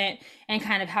place I went and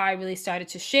kind of how I really started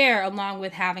to share, along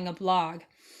with having a blog.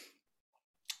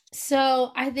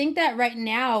 So I think that right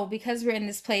now, because we're in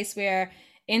this place where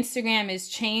Instagram is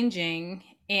changing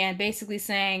and basically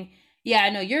saying, yeah,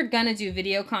 no, you're going to do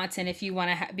video content if you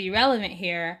want to be relevant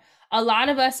here, a lot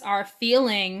of us are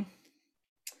feeling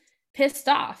pissed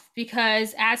off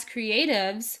because as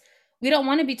creatives, we don't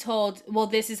want to be told, well,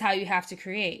 this is how you have to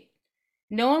create.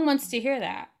 No one wants to hear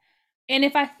that. And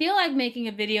if I feel like making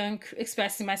a video and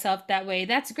expressing myself that way,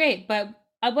 that's great. But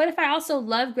what if I also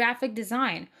love graphic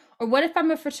design? Or what if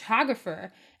I'm a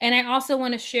photographer and I also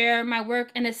want to share my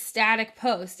work in a static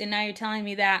post? And now you're telling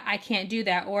me that I can't do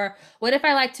that. Or what if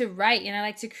I like to write and I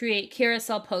like to create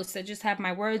carousel posts that just have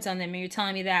my words on them? And you're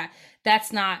telling me that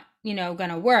that's not, going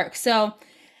to work. So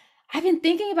I've been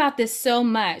thinking about this so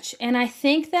much, and I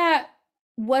think that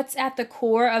what's at the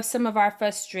core of some of our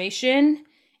frustration,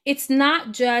 it's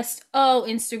not just, oh,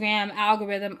 Instagram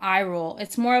algorithm eye roll.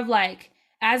 It's more of like,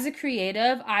 as a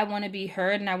creative, I want to be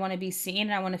heard and I want to be seen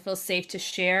and I want to feel safe to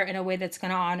share in a way that's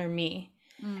going to honor me.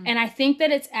 And I think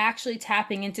that it's actually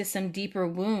tapping into some deeper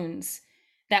wounds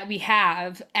that we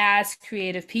have as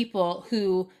creative people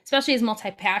who, especially as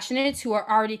multi-passionates, who are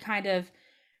already kind of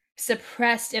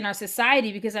suppressed in our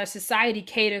society because our society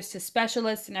caters to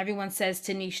specialists and everyone says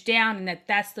to niche down and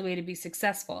that's the way to be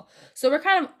successful. So we're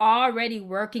kind of already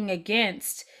working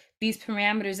against these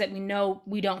parameters that we know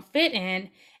we don't fit in.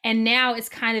 And now it's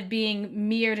kind of being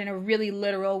mirrored in a really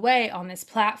literal way on this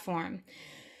platform.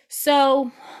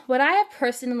 So what I have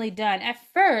personally done, at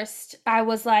first, I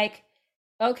was like,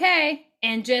 okay,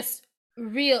 and just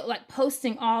like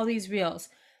posting all these reels.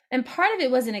 And part of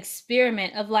it was an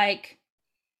experiment of like,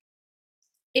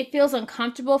 it feels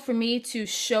uncomfortable for me to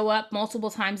show up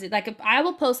multiple times. Like if I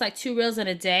will post like 2 reels in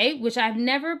a day, which I've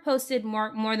never posted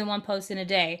more than one post in a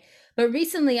day. But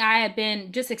recently I have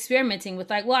been just experimenting with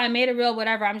like, well, I made a reel,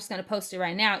 whatever, I'm just going to post it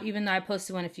right now, even though I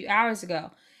posted one a few hours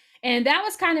ago. And that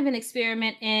was kind of an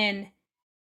experiment in,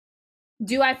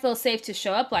 do I feel safe to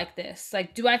show up like this?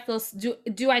 Like, do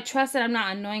I trust that I'm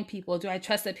not annoying people? Do I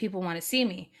trust that people want to see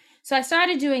me? So I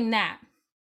started doing that.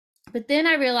 But then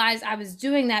I realized I was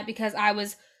doing that because I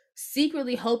was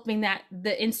secretly hoping that the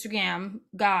Instagram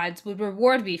gods would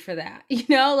reward me for that.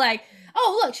 Like,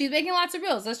 oh, look, she's making lots of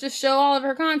reels. Let's just show all of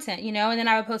her content, and then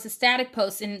I would post a static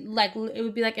post and like it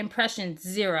would be like impression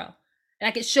 0.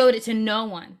 Like it showed it to no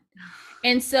one.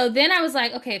 And so then I was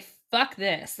like, okay, fuck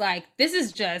this. Like, this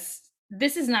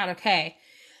is not okay.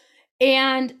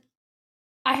 And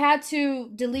I had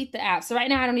to delete the app. So right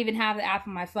now I don't even have the app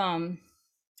on my phone.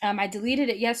 I deleted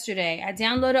it yesterday. I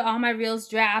downloaded all my Reels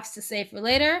drafts to save for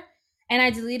later, and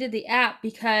I deleted the app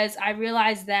because I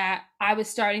realized that I was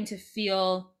starting to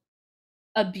feel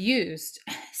abused.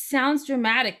 Sounds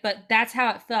dramatic, but that's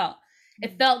how it felt.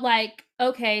 It felt like,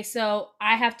 okay, so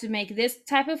I have to make this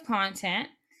type of content,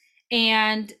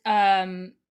 and I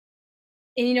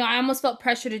almost felt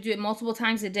pressure to do it multiple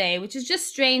times a day, which is just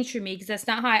strange for me because that's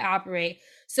not how I operate.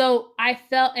 So I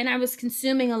felt, and I was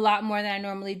consuming a lot more than I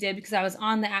normally did because I was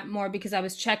on the app more because I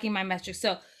was checking my metrics.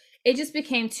 So it just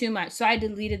became too much. So I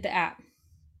deleted the app.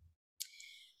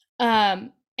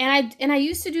 And I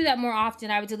used to do that more often.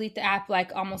 I would delete the app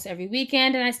like almost every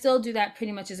weekend, and I still do that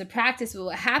pretty much as a practice. But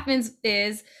what happens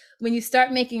is when you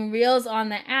start making reels on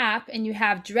the app and you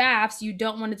have drafts, you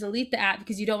don't want to delete the app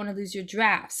because you don't want to lose your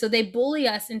drafts. So they bully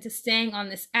us into staying on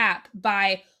this app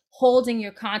by holding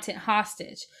your content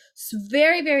hostage. It's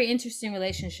very, very interesting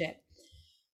relationship.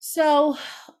 So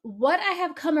what I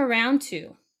have come around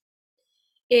to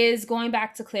is going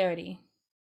back to clarity.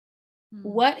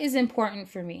 What is important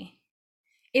for me?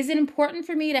 Is it important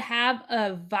for me to have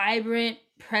a vibrant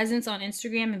presence on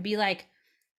Instagram and be like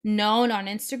known on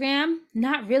Instagram?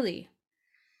 Not really.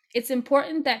 It's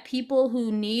important that people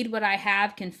who need what I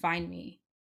have can find me.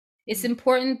 It's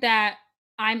important that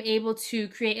I'm able to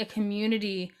create a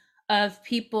community of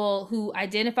people who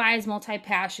identify as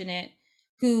multi-passionate,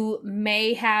 who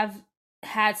may have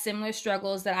had similar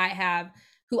struggles that I have,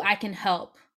 who I can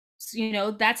help.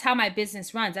 So, that's how my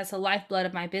business runs. That's the lifeblood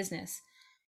of my business.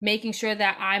 Making sure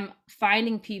that I'm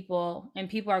finding people and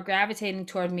people are gravitating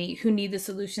toward me who need the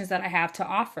solutions that I have to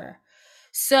offer.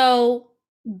 So,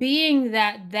 being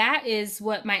that that is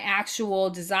what my actual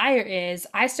desire is,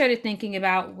 I started thinking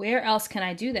about where else can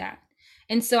I do that?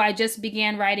 And so I just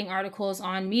began writing articles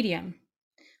on Medium,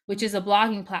 which is a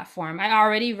blogging platform. I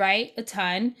already write a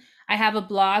ton. I have a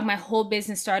blog. My whole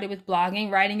business started with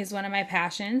blogging. Writing is one of my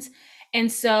passions. And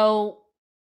so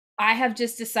I have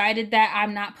just decided that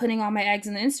I'm not putting all my eggs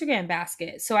in the Instagram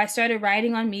basket. So I started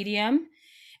writing on Medium.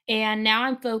 And now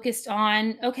I'm focused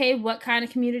on, okay, what kind of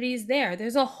community is there?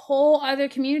 There's a whole other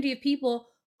community of people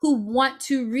who want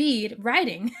to read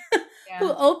writing,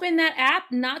 who open that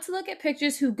app not to look at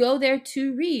pictures, who go there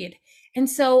to read. And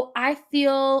so I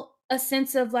feel a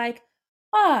sense of like,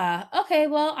 okay,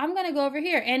 well, I'm going to go over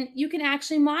here. And you can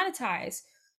actually monetize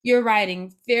your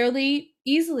writing fairly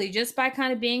easily just by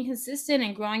kind of being consistent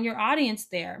and growing your audience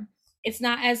there. It's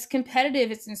not as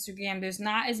competitive as Instagram. There's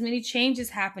not as many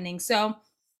changes happening. So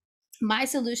my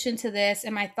solution to this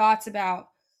and my thoughts about,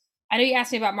 I know you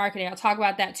asked me about marketing, I'll talk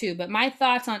about that too, but my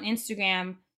thoughts on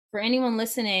Instagram for anyone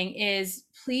listening is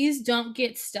please don't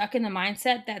get stuck in the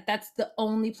mindset that that's the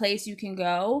only place you can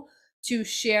go to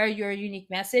share your unique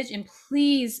message. And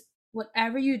please,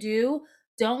 whatever you do,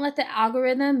 don't let the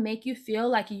algorithm make you feel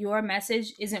like your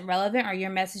message isn't relevant or your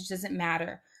message doesn't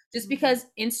matter. Just because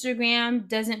Instagram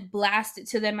doesn't blast it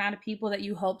to the amount of people that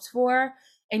you hoped for,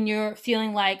 and you're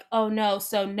feeling like, oh no,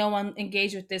 so no one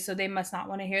engaged with this, so they must not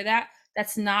want to hear that.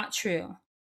 That's not true.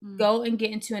 Go and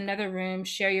get into another room,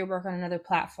 share your work on another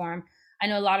platform. I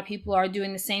know a lot of people are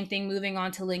doing the same thing, moving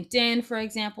on to LinkedIn, for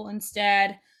example,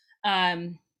 instead. I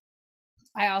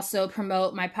also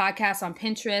promote my podcast on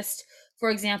Pinterest, for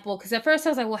example, because at first I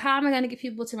was like, well, how am I going to get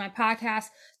people to my podcast?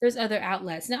 There's other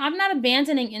outlets. Now, I'm not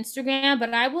abandoning Instagram,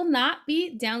 but I will not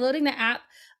be downloading the app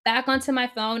back onto my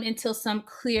phone until some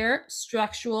clear,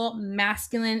 structural,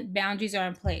 masculine boundaries are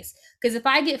in place. Because if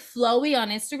I get flowy on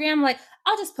Instagram, like,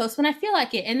 I'll just post when I feel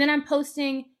like it. And then I'm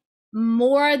posting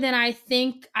more than I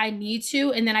think I need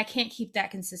to. And then I can't keep that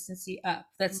consistency up.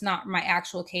 That's not my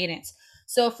actual cadence.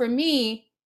 So for me,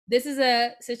 this is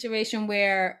a situation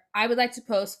where I would like to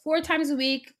post 4 times a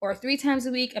week or 3 times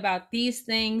a week about these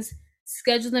things,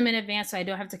 schedule them in advance so I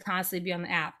don't have to constantly be on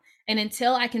the app. And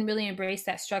until I can really embrace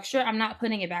that structure, I'm not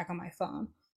putting it back on my phone.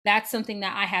 That's something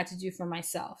that I had to do for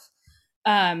myself.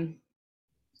 But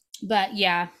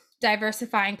yeah,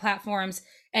 diversifying platforms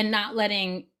and not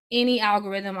letting any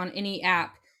algorithm on any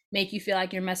app make you feel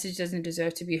like your message doesn't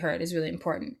deserve to be heard is really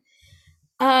important.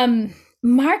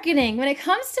 Marketing, when it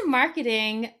comes to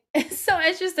marketing, it's so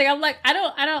interesting. I'm like,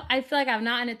 I feel like I'm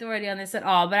not an authority on this at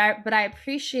all, but I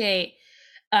appreciate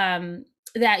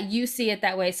that you see it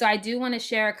that way. So I do want to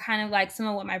share kind of like some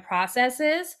of what my process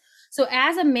is. So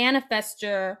as a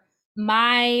manifester,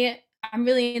 I'm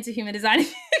really into human design if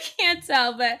you can't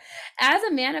tell, but as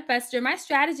a manifester, my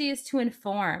strategy is to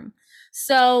inform.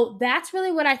 So that's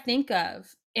really what I think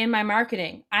of in my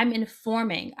marketing. I'm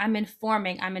informing.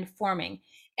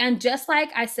 And just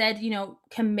like I said,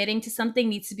 committing to something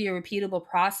needs to be a repeatable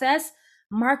process.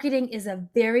 Marketing is a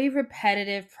very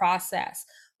repetitive process.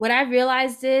 What I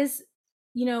realized is,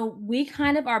 we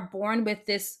kind of are born with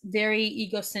this very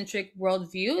egocentric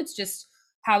worldview. It's just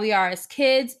how we are as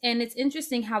kids. And it's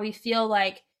interesting how we feel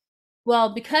like,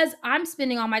 well, because I'm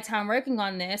spending all my time working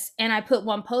on this and I put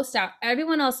one post out,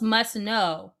 everyone else must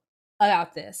know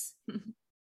about this.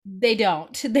 They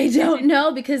don't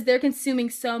know because they're consuming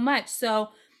so much. So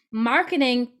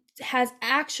marketing has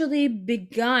actually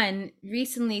begun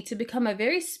recently to become a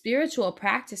very spiritual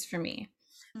practice for me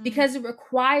because it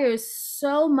requires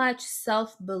so much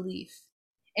self-belief.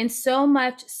 and so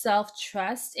much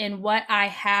self-trust in what I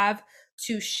have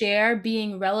to share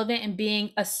being relevant and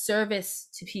being a service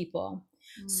to people.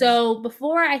 So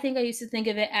before, I think I used to think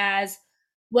of it as,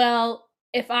 well,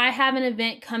 if I have an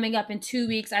event coming up in 2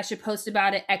 weeks, I should post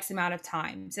about it X amount of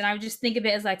times. And I would just think of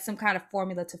it as like some kind of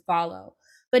formula to follow.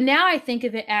 But now I think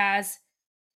of it as,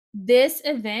 this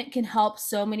event can help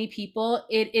so many people.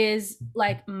 It is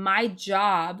like my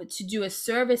job to do a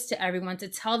service to everyone, to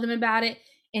tell them about it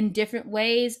in different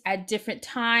ways at different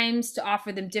times, to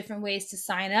offer them different ways to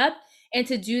sign up, and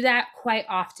to do that quite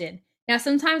often. Now,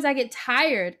 sometimes I get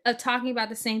tired of talking about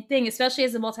the same thing, especially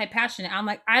as a multi passionate. I'm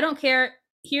like, I don't care.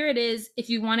 Here it is. If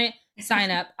you want it,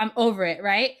 sign up. I'm over it.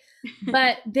 Right.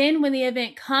 But then when the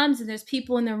event comes and there's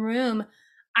people in the room,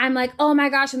 I'm like, oh my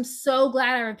gosh, I'm so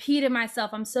glad I repeated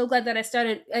myself. I'm so glad that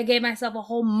I gave myself a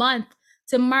whole month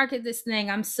to market this thing.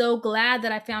 I'm so glad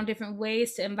that I found different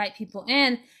ways to invite people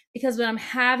in, because when I'm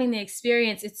having the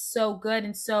experience, it's so good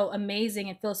and so amazing.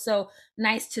 It feels so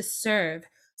nice to serve.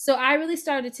 So I really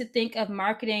started to think of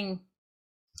marketing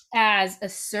as a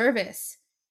service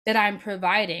that I'm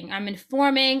providing. I'm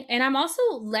informing, and I'm also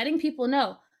letting people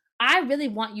know, I really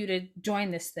want you to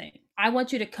join this thing. I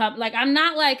want you to come. Like, I'm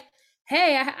not like,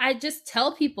 hey, I just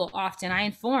tell people often, I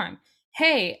inform,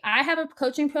 hey, I have a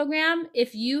coaching program.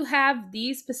 If you have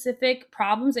these specific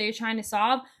problems that you're trying to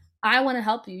solve, I want to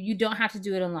help you. You don't have to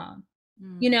do it alone.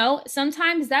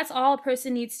 Sometimes that's all a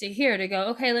person needs to hear, to go,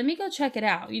 okay, let me go check it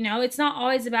out. It's not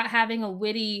always about having a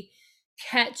witty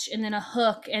catch and then a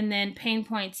hook and then pain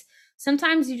points.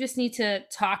 Sometimes you just need to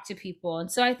talk to people.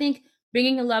 And so I think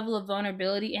bringing a level of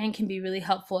vulnerability in can be really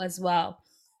helpful as well.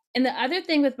 And the other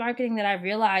thing with marketing that I've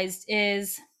realized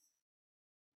is,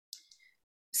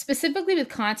 specifically with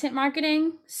content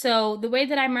marketing. So the way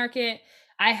that I market,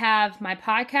 I have my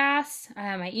podcast, I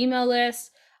have my email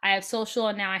list, I have social,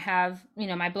 and now I have,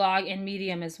 my blog and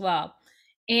Medium as well.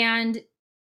 And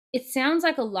it sounds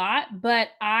like a lot, but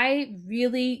I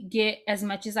really get as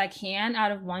much as I can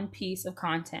out of one piece of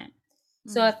content.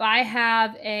 So if I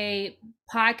have a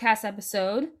podcast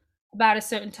episode about a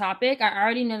certain topic, I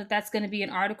already know that that's going to be an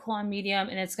article on Medium,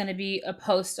 and it's going to be a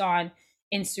post on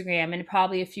Instagram, and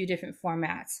probably a few different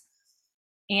formats,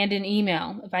 and an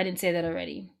email, if I didn't say that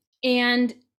already.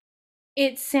 And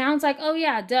it sounds like, oh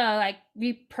yeah, duh, like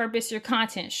repurpose your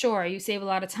content. Sure, you save a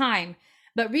lot of time.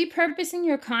 But repurposing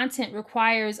your content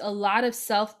requires a lot of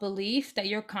self-belief that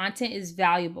your content is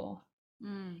valuable.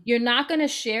 You're not going to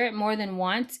share it more than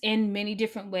once in many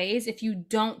different ways if you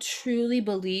don't truly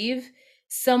believe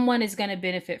someone is going to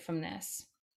benefit from this.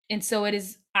 And so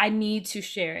I need to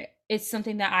share it. It's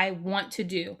something that I want to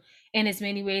do in as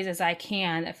many ways as I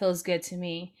can that feels good to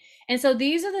me. And so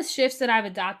these are the shifts that I've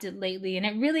adopted lately, and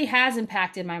it really has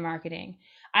impacted my marketing.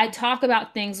 I talk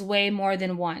about things way more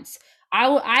than once.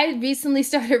 I recently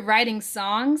started writing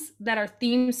songs that are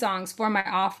theme songs for my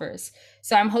offers.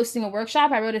 So I'm hosting a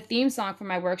workshop. I wrote a theme song for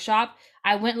my workshop.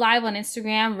 I went live on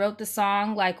Instagram, wrote the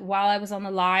song like while I was on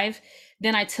the live.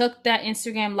 Then I took that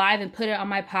Instagram live and put it on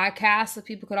my podcast so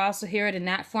people could also hear it in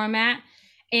that format.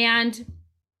 And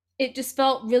it just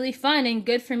felt really fun and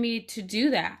good for me to do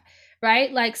that,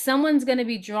 right? Like, someone's going to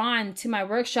be drawn to my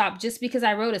workshop just because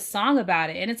I wrote a song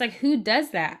about it. And it's like, who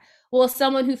does that? Well,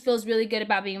 someone who feels really good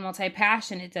about being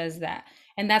multi-passionate does that.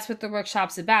 And that's what the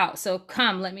workshop's about. So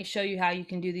come, let me show you how you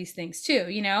can do these things too,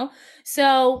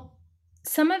 So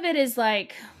some of it is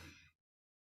like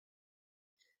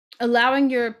allowing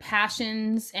your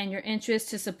passions and your interests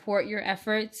to support your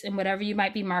efforts in whatever you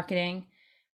might be marketing.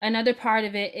 Another part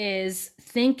of it is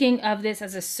thinking of this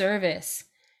as a service.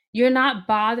 You're not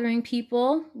bothering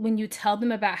people when you tell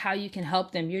them about how you can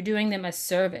help them. You're doing them a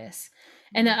service.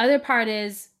 And the other part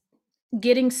is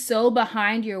getting so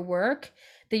behind your work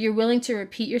that you're willing to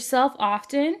repeat yourself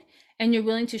often, and you're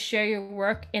willing to share your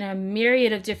work in a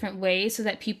myriad of different ways so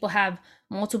that people have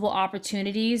multiple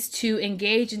opportunities to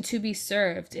engage and to be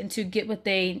served and to get what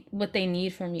they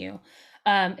need from you.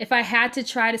 If I had to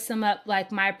try to sum up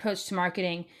like my approach to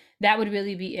marketing, that would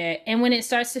really be it. And when it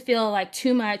starts to feel like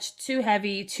too much, too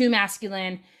heavy, too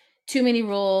masculine, too many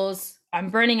rules, I'm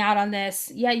burning out on this,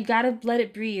 yeah, you got to let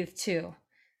it breathe too.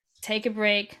 Take a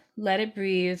break, let it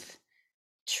breathe,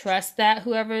 trust that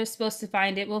whoever is supposed to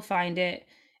find it will find it,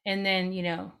 and then,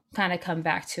 kind of come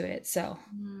back to it. So,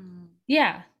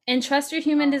 yeah. And trust your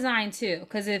human design too,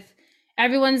 because if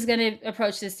everyone's going to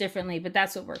approach this differently, but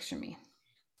that's what works for me.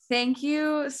 Thank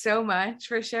you so much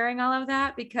for sharing all of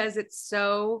that, because it's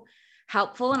so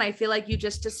helpful. And I feel like you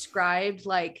just described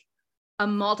like a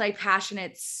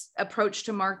multi-passionate approach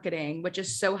to marketing, which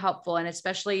is so helpful. And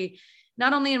especially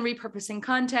not only in repurposing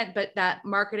content, but that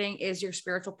marketing is your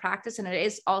spiritual practice. And it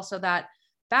is also that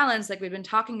balance, like we've been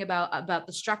talking about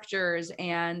the structures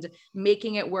and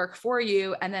making it work for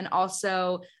you, and then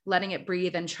also letting it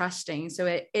breathe and trusting. So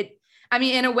I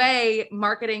mean, in a way,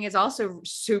 marketing is also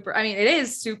super, I mean, it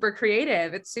is super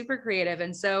creative. It's super creative.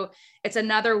 And so it's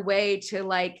another way to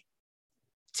like,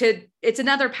 it's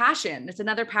another passion. It's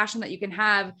another passion that you can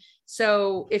have.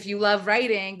 So if you love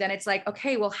writing, then it's like,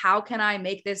 okay, well, how can I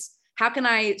make this? How can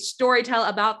I storytell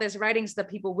about this writing so that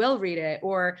people will read it,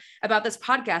 or about this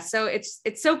podcast? So it's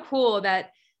so cool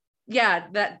that, yeah,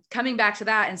 that coming back to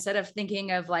that, instead of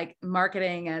thinking of like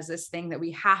marketing as this thing that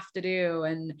we have to do,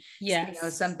 and,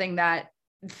 Yes. something that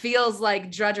feels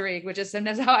like drudgery, which is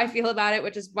sometimes how I feel about it,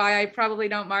 which is why I probably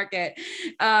don't market.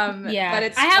 But Yeah.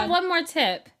 it's I have fun. one more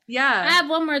tip. I Yeah. have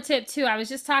one more tip too. I was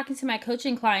just talking to my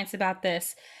coaching clients about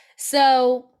this.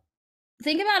 So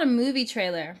think about a movie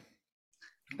trailer,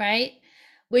 right?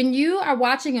 When you are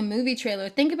watching a movie trailer,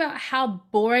 think about how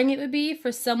boring it would be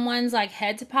for someone's like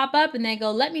head to pop up and they go,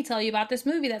 "Let me tell you about this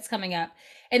movie that's coming up."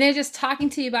 And they're just talking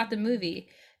to you about the movie.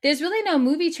 There's really no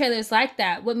movie trailers like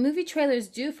that. What movie trailers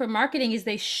do for marketing is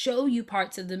they show you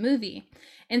parts of the movie.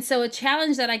 And so, a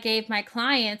challenge that I gave my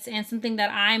clients and something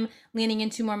that I'm leaning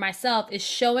into more myself is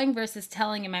showing versus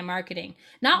telling in my marketing.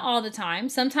 Not all the time.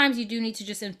 Sometimes you do need to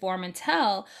just inform and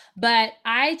tell, but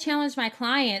I challenge my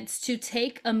clients to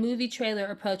take a movie trailer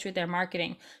approach with their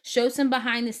marketing. Show some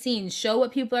behind the scenes, show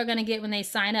what people are going to get when they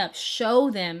sign up,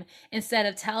 show them instead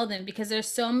of tell them, because there's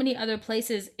so many other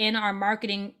places in our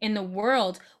marketing in the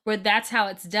world where that's how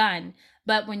it's done.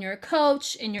 But when you're a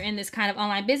coach and you're in this kind of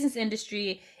online business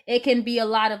industry, it can be a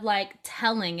lot of like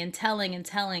telling and telling and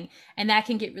telling, and that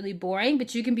can get really boring,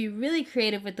 but you can be really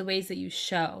creative with the ways that you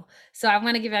show. So I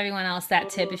want to give everyone else that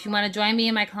tip. If you want to join me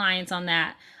and my clients on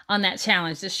that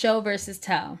challenge, the show versus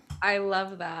tell. I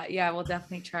love that. Yeah, we'll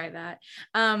definitely try that.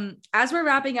 As we're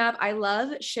wrapping up, I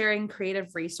love sharing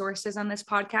creative resources on this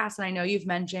podcast. And I know you've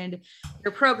mentioned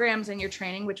your programs and your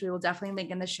training, which we will definitely link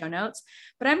in the show notes.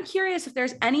 But I'm curious if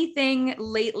there's anything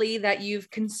lately that you've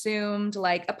consumed,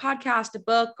 like a podcast, a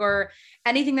book, or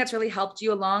anything that's really helped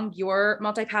you along your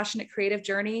multi-passionate creative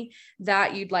journey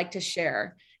that you'd like to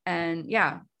share. And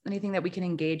yeah, anything that we can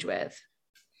engage with.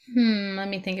 Let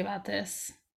me think about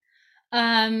this.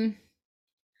 Um,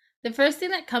 The first thing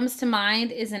that comes to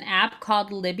mind is an app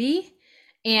called Libby.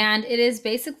 And it is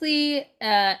basically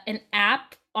an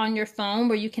app on your phone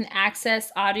where you can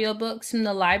access audiobooks from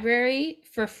the library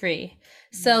for free.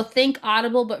 So think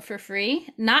Audible, but for free.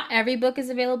 Not every book is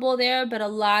available there, but a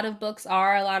lot of books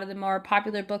are. A lot of the more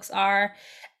popular books are.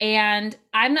 And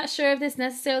I'm not sure if this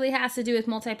necessarily has to do with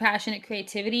multi passionate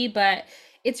creativity, but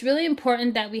it's really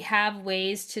important that we have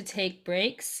ways to take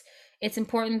breaks. It's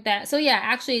important that, so yeah,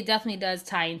 actually, it definitely does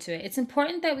tie into it. It's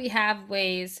important that we have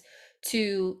ways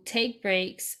to take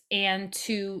breaks and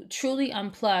to truly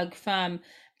unplug from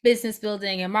business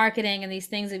building and marketing and these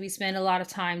things that we spend a lot of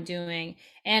time doing.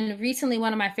 And recently,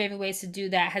 one of my favorite ways to do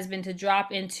that has been to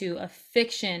drop into a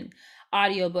fiction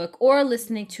audiobook or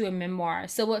listening to a memoir.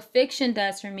 So, what fiction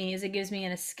does for me is it gives me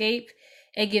an escape.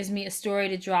 It gives me a story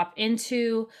to drop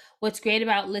into. What's great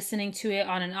about listening to it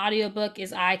on an audiobook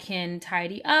is I can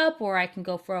tidy up or I can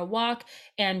go for a walk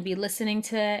and be listening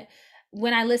to it.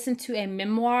 When I listen to a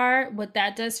memoir, what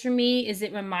that does for me is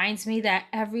it reminds me that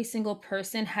every single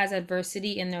person has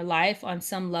adversity in their life on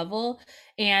some level,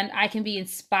 and I can be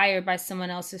inspired by someone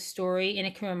else's story, and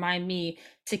it can remind me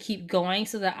to keep going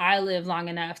so that I live long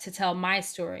enough to tell my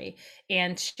story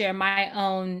and share my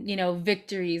own,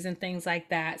 victories and things like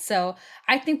that. So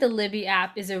I think the Libby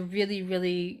app is a really,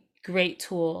 really great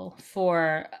tool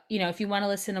for, if you want to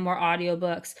listen to more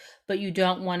audiobooks, but you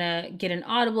don't want to get an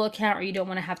Audible account or you don't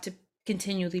want to have to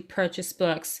continually purchase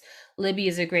books. Libby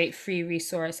is a great free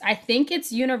resource. I think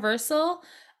it's universal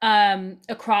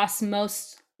across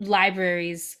most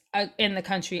libraries in the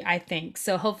country, I think.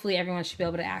 So hopefully everyone should be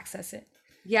able to access it.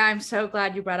 Yeah, I'm so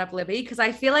glad you brought up Libby, because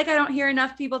I feel like I don't hear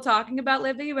enough people talking about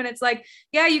Libby when it's like,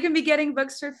 yeah, you can be getting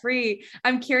books for free.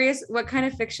 I'm curious, what kind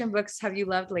of fiction books have you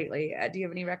loved lately? Do you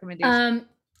have any recommendations? Um,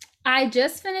 I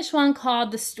just finished one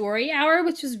called The Story Hour,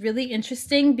 which was really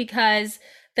interesting because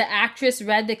the actress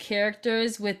read the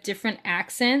characters with different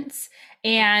accents.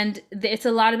 And it's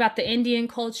a lot about the Indian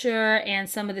culture and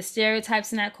some of the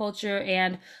stereotypes in that culture,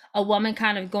 and a woman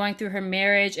kind of going through her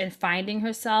marriage and finding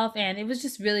herself. And it was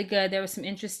just really good. There was some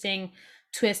interesting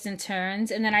twists and turns.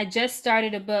 And then I just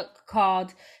started a book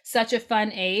called Such a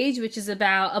Fun Age, which is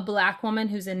about a Black woman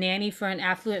who's a nanny for an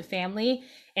affluent family.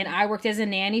 And I worked as a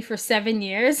nanny for 7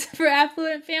 years for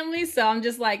affluent families. So I'm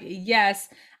just like, yes,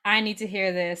 I need to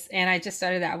hear this. And I just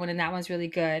started that one, and that one's really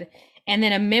good. And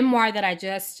then a memoir that I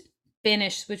just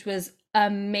finished, which was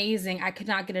amazing, I could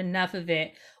not get enough of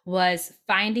it, was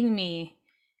Finding Me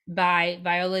by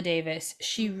Viola Davis.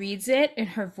 She reads it and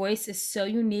her voice is so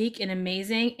unique and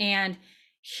amazing. And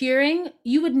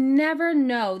you would never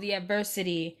know the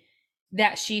adversity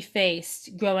that she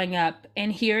faced growing up,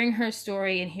 and hearing her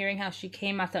story and hearing how she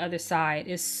came out the other side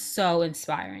is so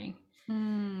inspiring.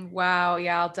 Wow.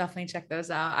 Yeah, I'll definitely check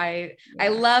those out. I Yeah.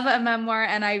 love a memoir,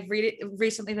 and I've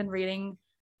recently been reading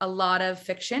a lot of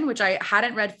fiction, which I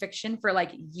hadn't read fiction for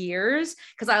like years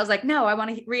because I was like, no, I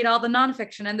want to read all the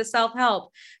nonfiction and the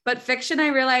self-help. But fiction, I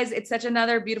realize it's such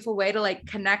another beautiful way to like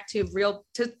connect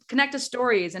to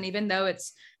stories. And even though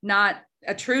it's not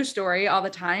a true story all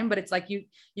the time, but it's like you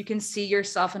can see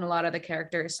yourself in a lot of the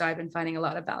characters. So I've been finding a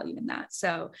lot of value in that.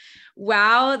 So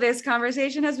wow, this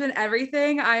conversation has been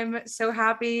everything. I'm so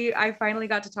happy I finally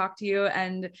got to talk to you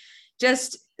and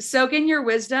just soak in your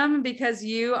wisdom, because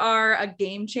you are a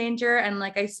game changer. And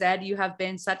like I said, you have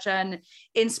been such an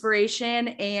inspiration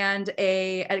and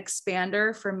an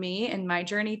expander for me in my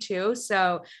journey too.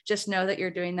 So just know that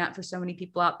you're doing that for so many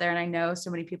people out there. And I know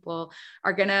so many people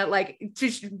are going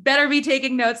to better be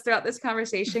taking notes throughout this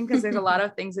conversation, because there's a lot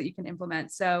of things that you can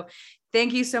implement. So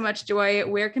thank you so much, Joy.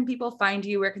 Where can people find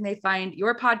you? Where can they find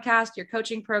your podcast, your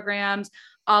coaching programs,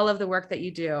 all of the work that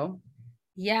you do?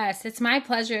 Yes, it's my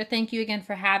pleasure. Thank you again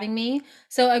for having me.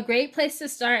 So, a great place to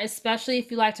start, especially if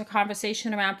you liked a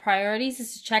conversation around priorities,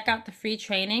 is to check out the free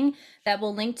training that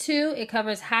we'll link to. It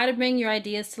covers how to bring your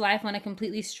ideas to life on a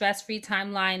completely stress-free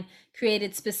timeline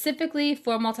created specifically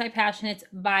for multi-passionates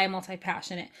by a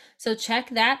multi-passionate. So, check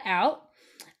that out.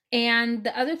 And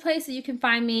the other place that you can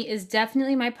find me is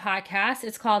definitely my podcast.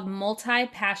 It's called Multi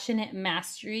Passionate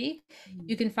Mastery.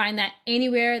 You can find that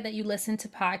anywhere that you listen to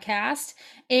podcasts.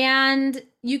 And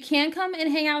you can come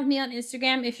and hang out with me on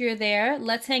Instagram if you're there.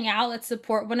 Let's hang out. Let's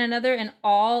support one another in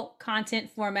all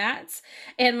content formats.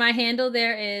 And my handle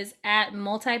there is at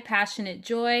Multi Passionate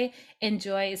Joy, and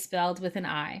joy is spelled with an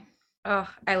I. Oh,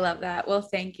 I love that. Well,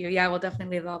 thank you. Yeah, we'll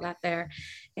definitely leave all that there.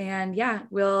 And yeah,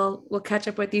 we'll catch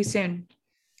up with you soon.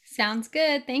 Sounds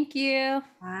good. Thank you.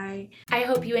 Bye. I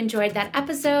hope you enjoyed that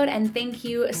episode, and thank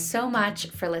you so much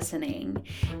for listening.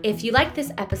 If you liked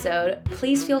this episode,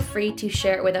 please feel free to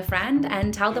share it with a friend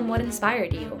and tell them what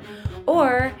inspired you.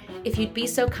 Or if you'd be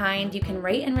so kind, you can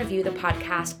rate and review the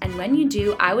podcast. And when you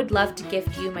do, I would love to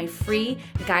gift you my free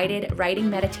guided writing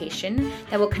meditation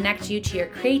that will connect you to your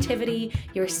creativity,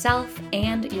 yourself,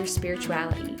 and your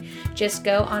spirituality. Just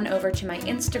go on over to my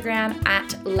Instagram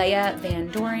at Leah Van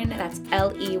Doren. That's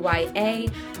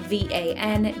LeyaVanDoren,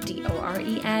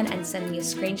 and send me a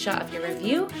screenshot of your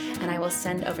review, and I will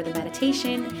send over the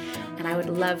meditation, and I would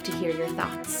love to hear your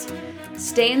thoughts.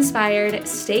 Stay inspired,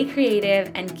 stay creative,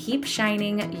 and keep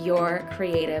shining your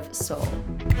creative soul.